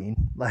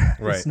working. Like,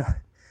 right. It's not,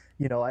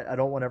 I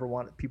don't ever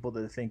want people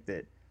to think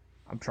that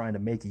I'm trying to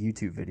make a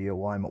YouTube video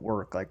while I'm at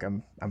work. Like,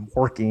 I'm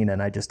working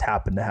and I just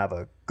happen to have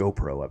a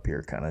GoPro up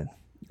here kind of,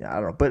 I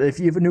don't know. But if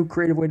you have a new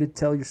creative way to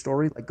tell your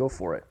story, like, go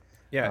for it.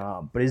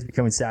 Yeah. But it is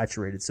becoming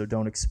saturated. So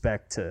don't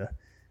expect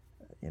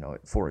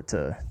for it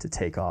to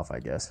take off, I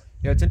guess.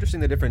 Yeah, it's interesting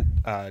the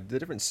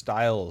different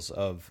styles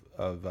of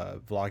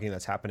vlogging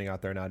that's happening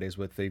out there nowadays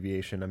with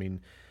aviation. I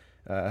mean,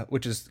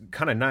 which is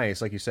kind of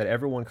nice. Like you said,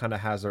 everyone kind of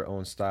has their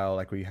own style.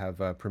 Like, we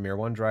have a Premier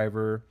One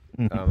driver,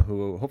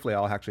 who hopefully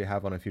I'll actually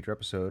have on a future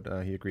episode.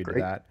 He agreed to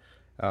that.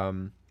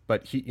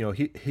 But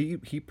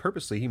he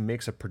purposely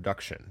makes a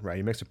production, right?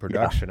 He makes a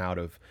production out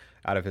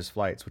of his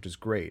flights, which is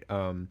great.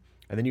 And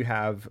then you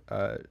have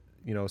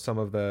some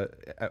of the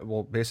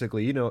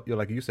basically,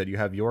 like you said, you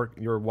have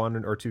your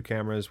 1 or 2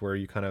 cameras where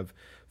you kind of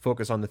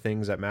focus on the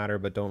things that matter,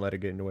 but don't let it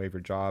get in the way of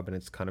your job, and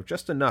it's kind of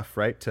just enough,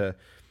 right, to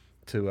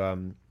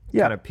kind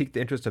of pique the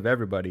interest of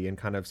everybody and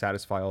kind of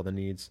satisfy all the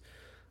needs.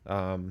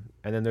 And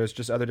then there's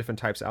just other different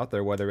types out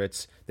there, whether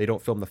it's they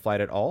don't film the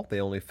flight at all,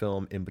 they only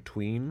film in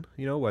between,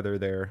 whether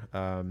they're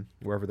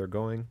wherever they're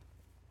going.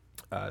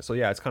 So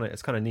yeah, it's kind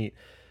of neat.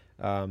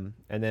 And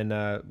then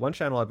one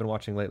channel I've been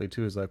watching lately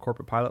too is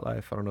Corporate Pilot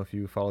Life. I don't know if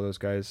you follow those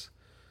guys.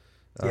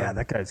 Yeah,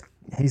 that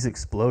he's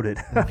exploded.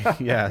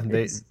 Yeah,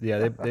 they've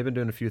been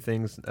doing a few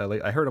things.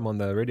 I heard them on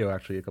the radio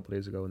actually a couple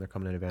days ago when they're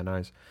coming into Van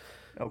Nuys.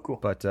 Oh, cool.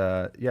 But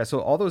yeah, so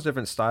all those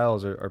different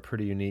styles are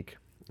pretty unique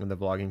in the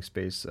vlogging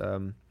space.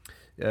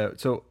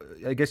 So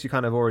I guess you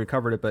kind of already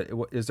covered it, but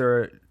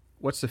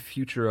what's the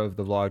future of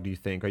the vlog, do you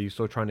think? Are you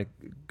still trying to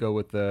go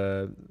with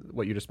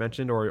what you just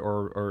mentioned,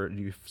 or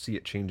do you see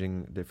it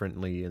changing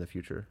differently in the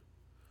future?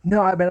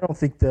 No, I mean, I don't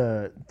think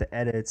the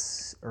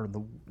edits or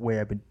the way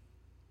I've been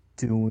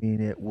doing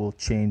it will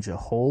change a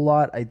whole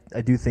lot.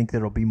 I do think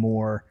there'll be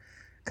more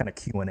kind of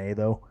Q&A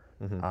though.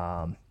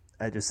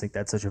 I just think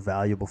that's such a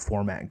valuable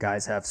format, and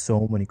guys have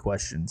so many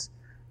questions.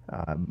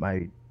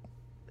 My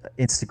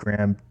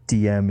Instagram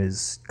DM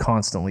is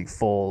constantly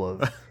full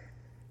of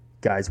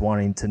guys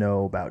wanting to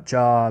know about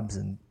jobs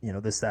and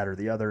this, that, or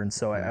the other, and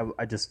so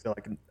I just feel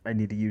like I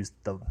need to use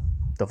the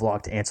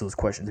vlog to answer those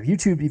questions.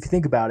 YouTube, if you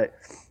think about it,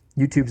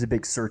 YouTube's a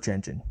big search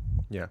engine.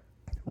 Yeah.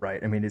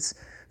 Right. I mean,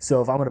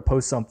 so if I'm going to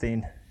post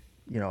something,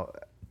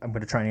 I'm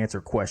going to try and answer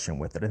a question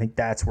with it. I think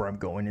that's where I'm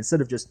going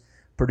instead of just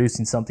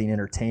producing something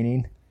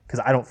entertaining, because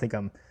I don't think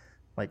I'm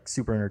like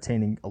super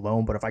entertaining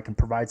alone. But if I can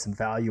provide some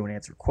value and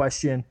answer a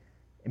question,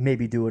 and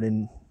maybe do it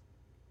in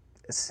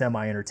a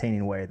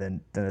semi-entertaining way,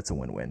 then it's a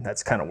win-win.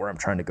 That's kind of where I'm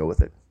trying to go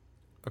with it.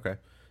 Okay.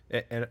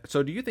 And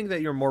so do you think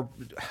that you're more,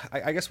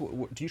 I guess,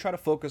 do you try to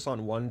focus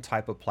on one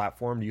type of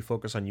platform? Do you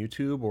focus on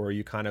YouTube, or are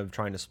you kind of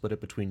trying to split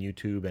it between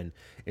YouTube and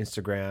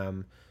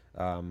Instagram?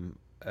 I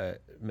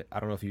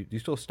don't know if do you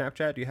still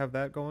Snapchat? Do you have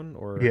that going?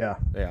 Or Yeah.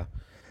 Yeah.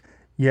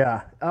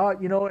 Yeah.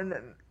 And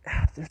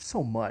there's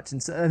so much.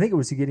 And so I think it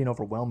was getting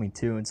overwhelming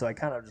too. And so I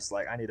kind of just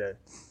like, I need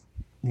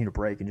a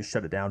break and just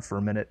shut it down for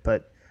a minute.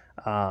 But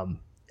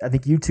I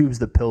think YouTube's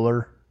the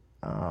pillar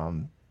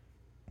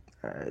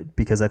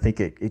because I think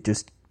it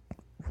just,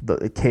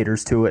 it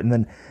caters to it. And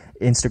then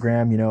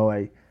Instagram,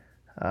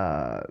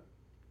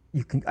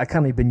 I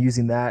kind of been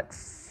using that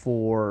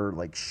for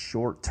like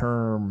short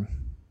form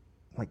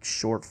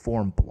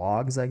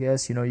blogs, I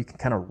guess. You can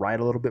kind of write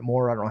a little bit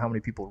more. I don't know how many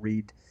people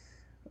read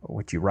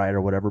what you write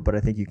or whatever, but I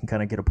think you can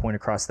kind of get a point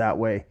across that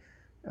way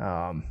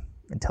and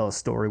tell a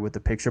story with the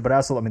picture. But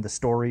also, the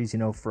stories,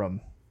 from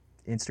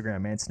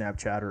Instagram and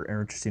Snapchat are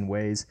interesting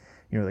ways.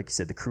 Like you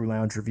said, the crew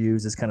lounge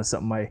reviews is kind of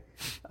something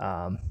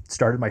I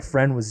started. My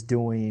friend was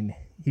doing,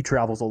 he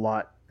travels a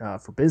lot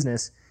for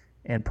business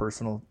and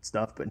personal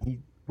stuff, but he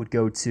would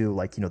go to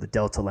the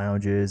Delta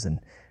lounges and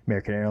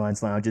American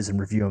Airlines lounges and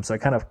review them. So I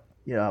kind of,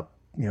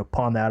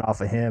 pawn that off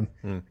of him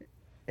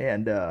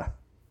and,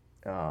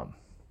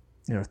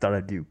 thought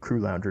I'd do crew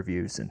lounge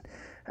reviews and,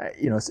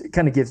 so it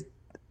kind of gives,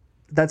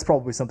 that's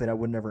probably something I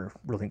would never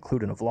really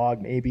include in a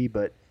vlog maybe,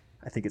 but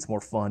I think it's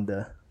more fun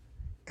to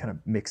kind of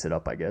mix it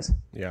up, I guess.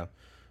 Yeah.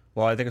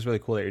 Well, I think it's really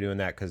cool that you're doing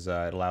that because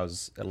it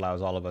allows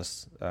all of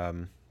us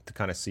to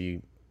kind of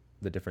see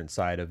the different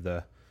side of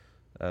the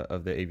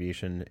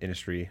aviation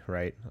industry,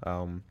 right?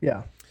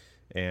 Yeah.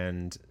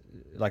 And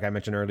like I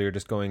mentioned earlier,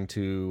 just going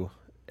to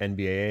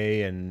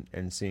NBAA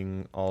and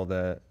seeing all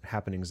the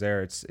happenings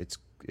there,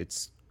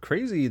 it's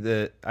crazy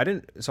that I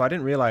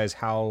didn't realize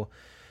how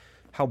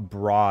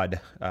broad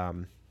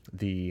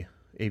the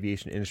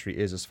aviation industry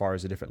is as far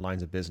as the different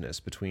lines of business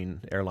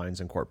between airlines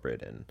and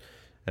corporate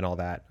and all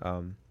that.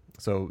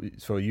 So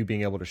you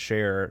being able to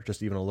share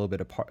just even a little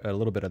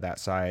bit of that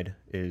side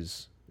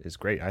is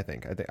great. I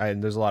think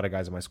there's a lot of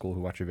guys in my school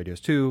who watch your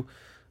videos too,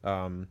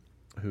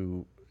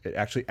 who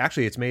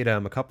it's made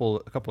a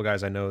couple of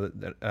guys I know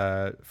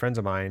that friends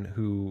of mine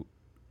who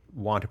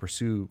want to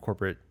pursue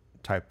corporate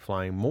type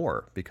flying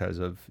more because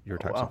of your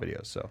types of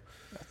videos. So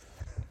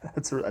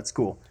that's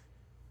cool.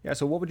 Yeah.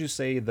 So what would you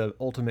say the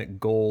ultimate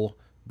goal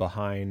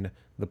behind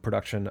the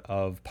production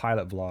of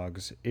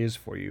PilotVlogs is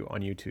for you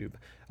on YouTube?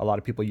 A lot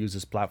of people use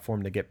this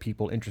platform to get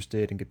people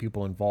interested and get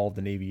people involved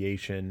in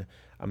aviation.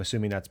 I'm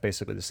assuming that's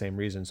basically the same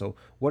reason. So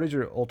what is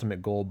your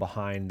ultimate goal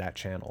behind that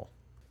channel?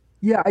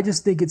 Yeah, I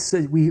just think it's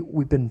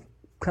we've been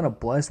kind of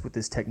blessed with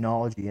this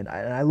technology, and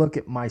I look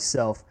at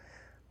myself.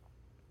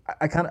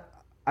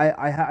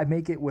 I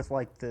make it with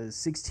like the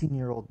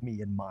 16-year-old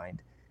me in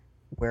mind,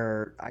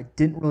 where I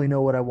didn't really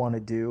know what I want to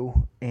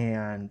do,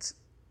 and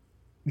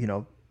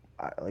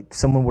like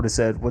someone would have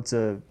said, what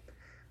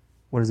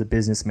does a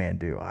businessman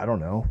do? I don't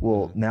know.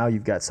 Well, now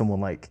you've got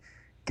someone like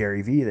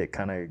Gary Vee that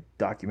kind of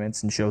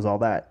documents and shows all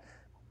that.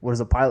 What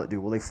does a pilot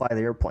do? Well, they fly the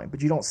airplane,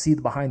 but you don't see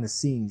the behind the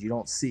scenes. You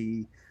don't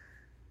see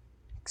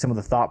some of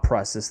the thought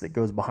process that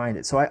goes behind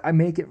it. So I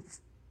make it,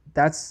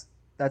 that's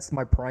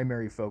my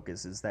primary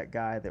focus, is that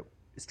guy that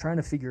is trying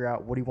to figure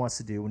out what he wants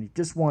to do, and he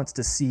just wants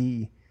to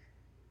see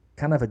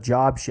kind of a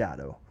job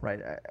shadow, right?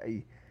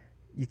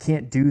 You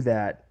can't do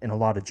that in a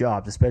lot of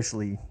jobs,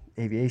 especially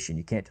aviation.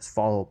 You can't just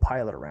follow a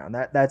pilot around.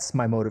 That's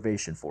my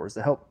motivation is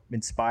to help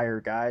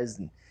inspire guys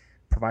and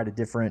provide a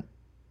different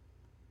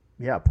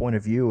point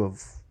of view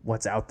of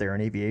what's out there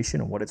in aviation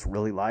and what it's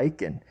really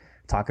like, and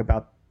talk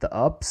about the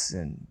ups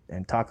and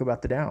talk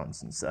about the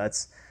downs. And so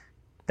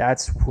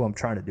that's who I'm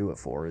trying to do it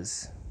for,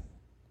 is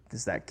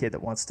that kid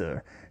that wants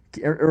to,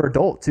 or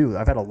adult too.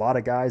 I've had a lot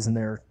of guys in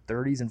their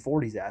 30s and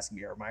 40s asking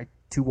me, am I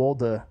too old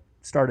to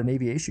start an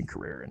aviation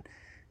career?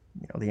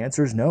 And the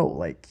answer is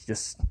no.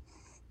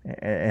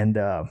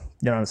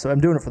 So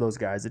I'm doing it for those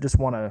guys that just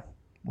want a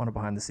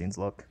behind the scenes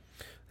look.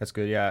 That's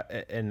good. Yeah.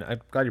 And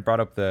I'm glad you brought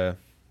up the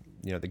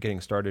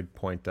getting started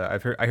point. I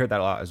heard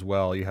that a lot as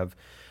well. You have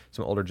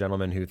some older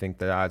gentlemen who think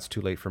that it's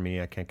too late for me,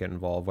 I can't get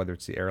involved, whether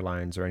it's the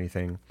airlines or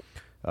anything.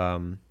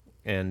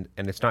 And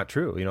it's not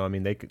true.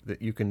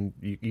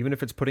 Even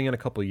if it's putting in a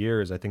couple of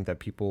years, I think that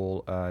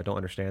people don't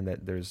understand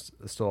that there's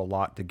still a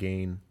lot to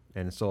gain,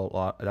 and it's still a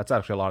lot. That's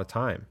actually a lot of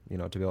time,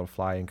 to be able to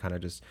fly and kind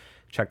of just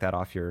check that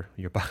off your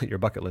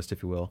bucket list,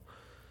 if you will.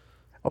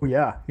 Oh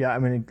yeah. I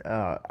mean,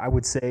 I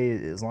would say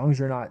as long as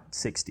you're not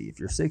 60. If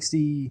you're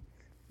 60,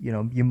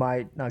 you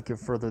might not get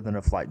further than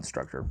a flight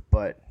instructor,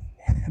 but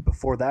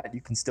before that, you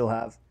can still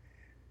have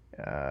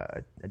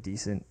a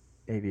decent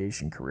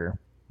aviation career.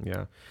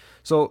 Yeah.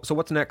 So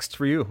what's next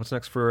for you? What's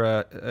next for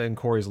in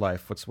Cory's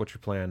life? What's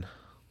your plan?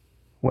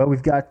 Well,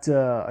 we've got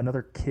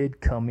another kid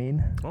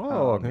coming.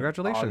 Oh, In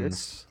congratulations.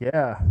 August.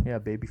 Yeah,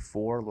 baby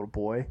 4, little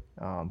boy.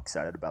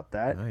 Excited about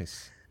that.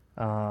 Nice.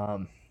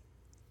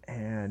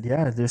 And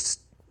yeah, there's,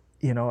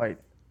 I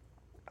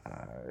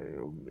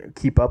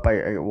keep up.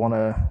 I want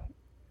to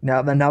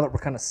now that we're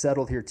kind of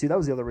settled here too. That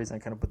was the other reason I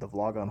kind of put the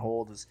vlog on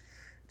hold, was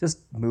just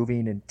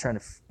moving and trying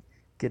to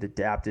get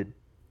adapted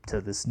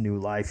to this new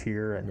life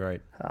here, and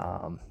Right.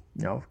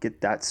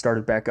 Get that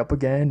started back up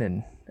again.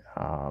 And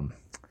I'm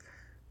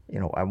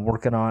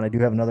working on. I do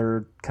have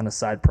another kind of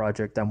side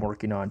project I'm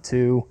working on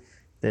too,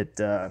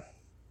 that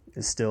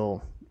is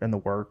still in the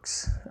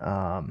works.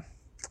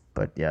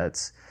 But yeah,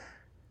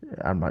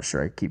 I'm not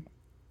sure. I keep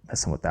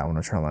messing with that one.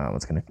 I'm trying to learn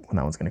when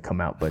that one's gonna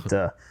come out. But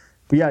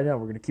yeah,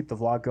 we're gonna keep the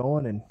vlog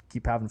going and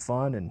keep having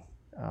fun. And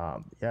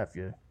if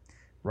you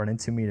run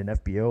into me at an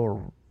FBO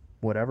or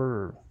whatever,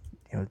 or,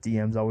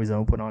 DM's always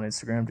open on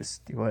Instagram.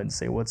 Just go ahead and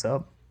say what's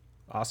up.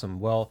 Awesome.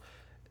 Well,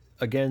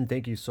 again,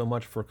 thank you so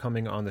much for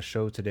coming on the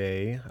show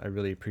today. I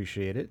really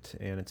appreciate it,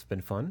 and it's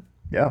been fun.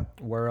 Yeah.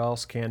 Where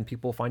else can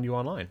people find you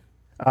online?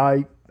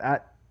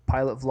 At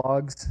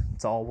PilotVlogs.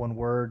 It's all one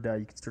word.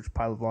 You can search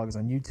PilotVlogs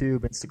on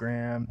YouTube,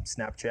 Instagram,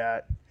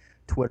 Snapchat,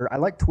 Twitter. I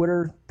like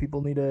Twitter.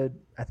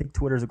 I think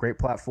Twitter is a great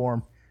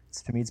platform.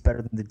 To me, it's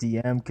better than the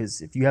DM, because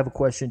if you have a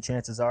question,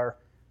 chances are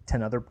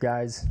 10 other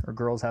guys or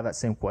girls have that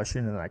same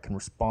question, and I can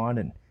respond,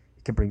 and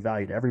it can bring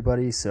value to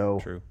everybody. So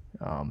True.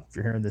 If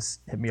you're hearing this,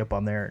 hit me up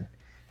on there and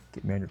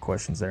get me on your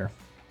questions there.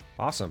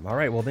 Awesome. All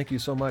right. Well, thank you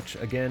so much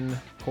again,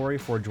 Cory,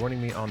 for joining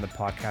me on the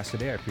podcast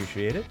today. I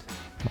appreciate it.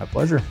 My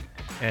pleasure.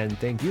 And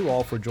thank you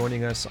all for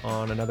joining us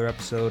on another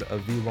episode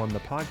of V1 the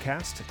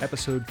podcast.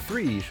 Episode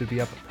 3 should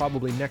be up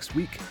probably next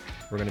week.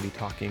 We're going to be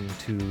talking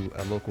to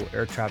a local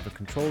air traffic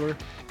controller,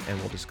 and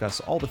we'll discuss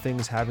all the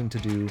things having to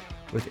do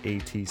with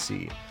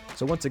ATC.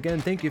 So once again,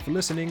 thank you for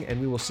listening,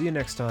 and we will see you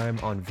next time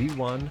on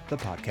V1 the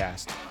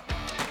podcast.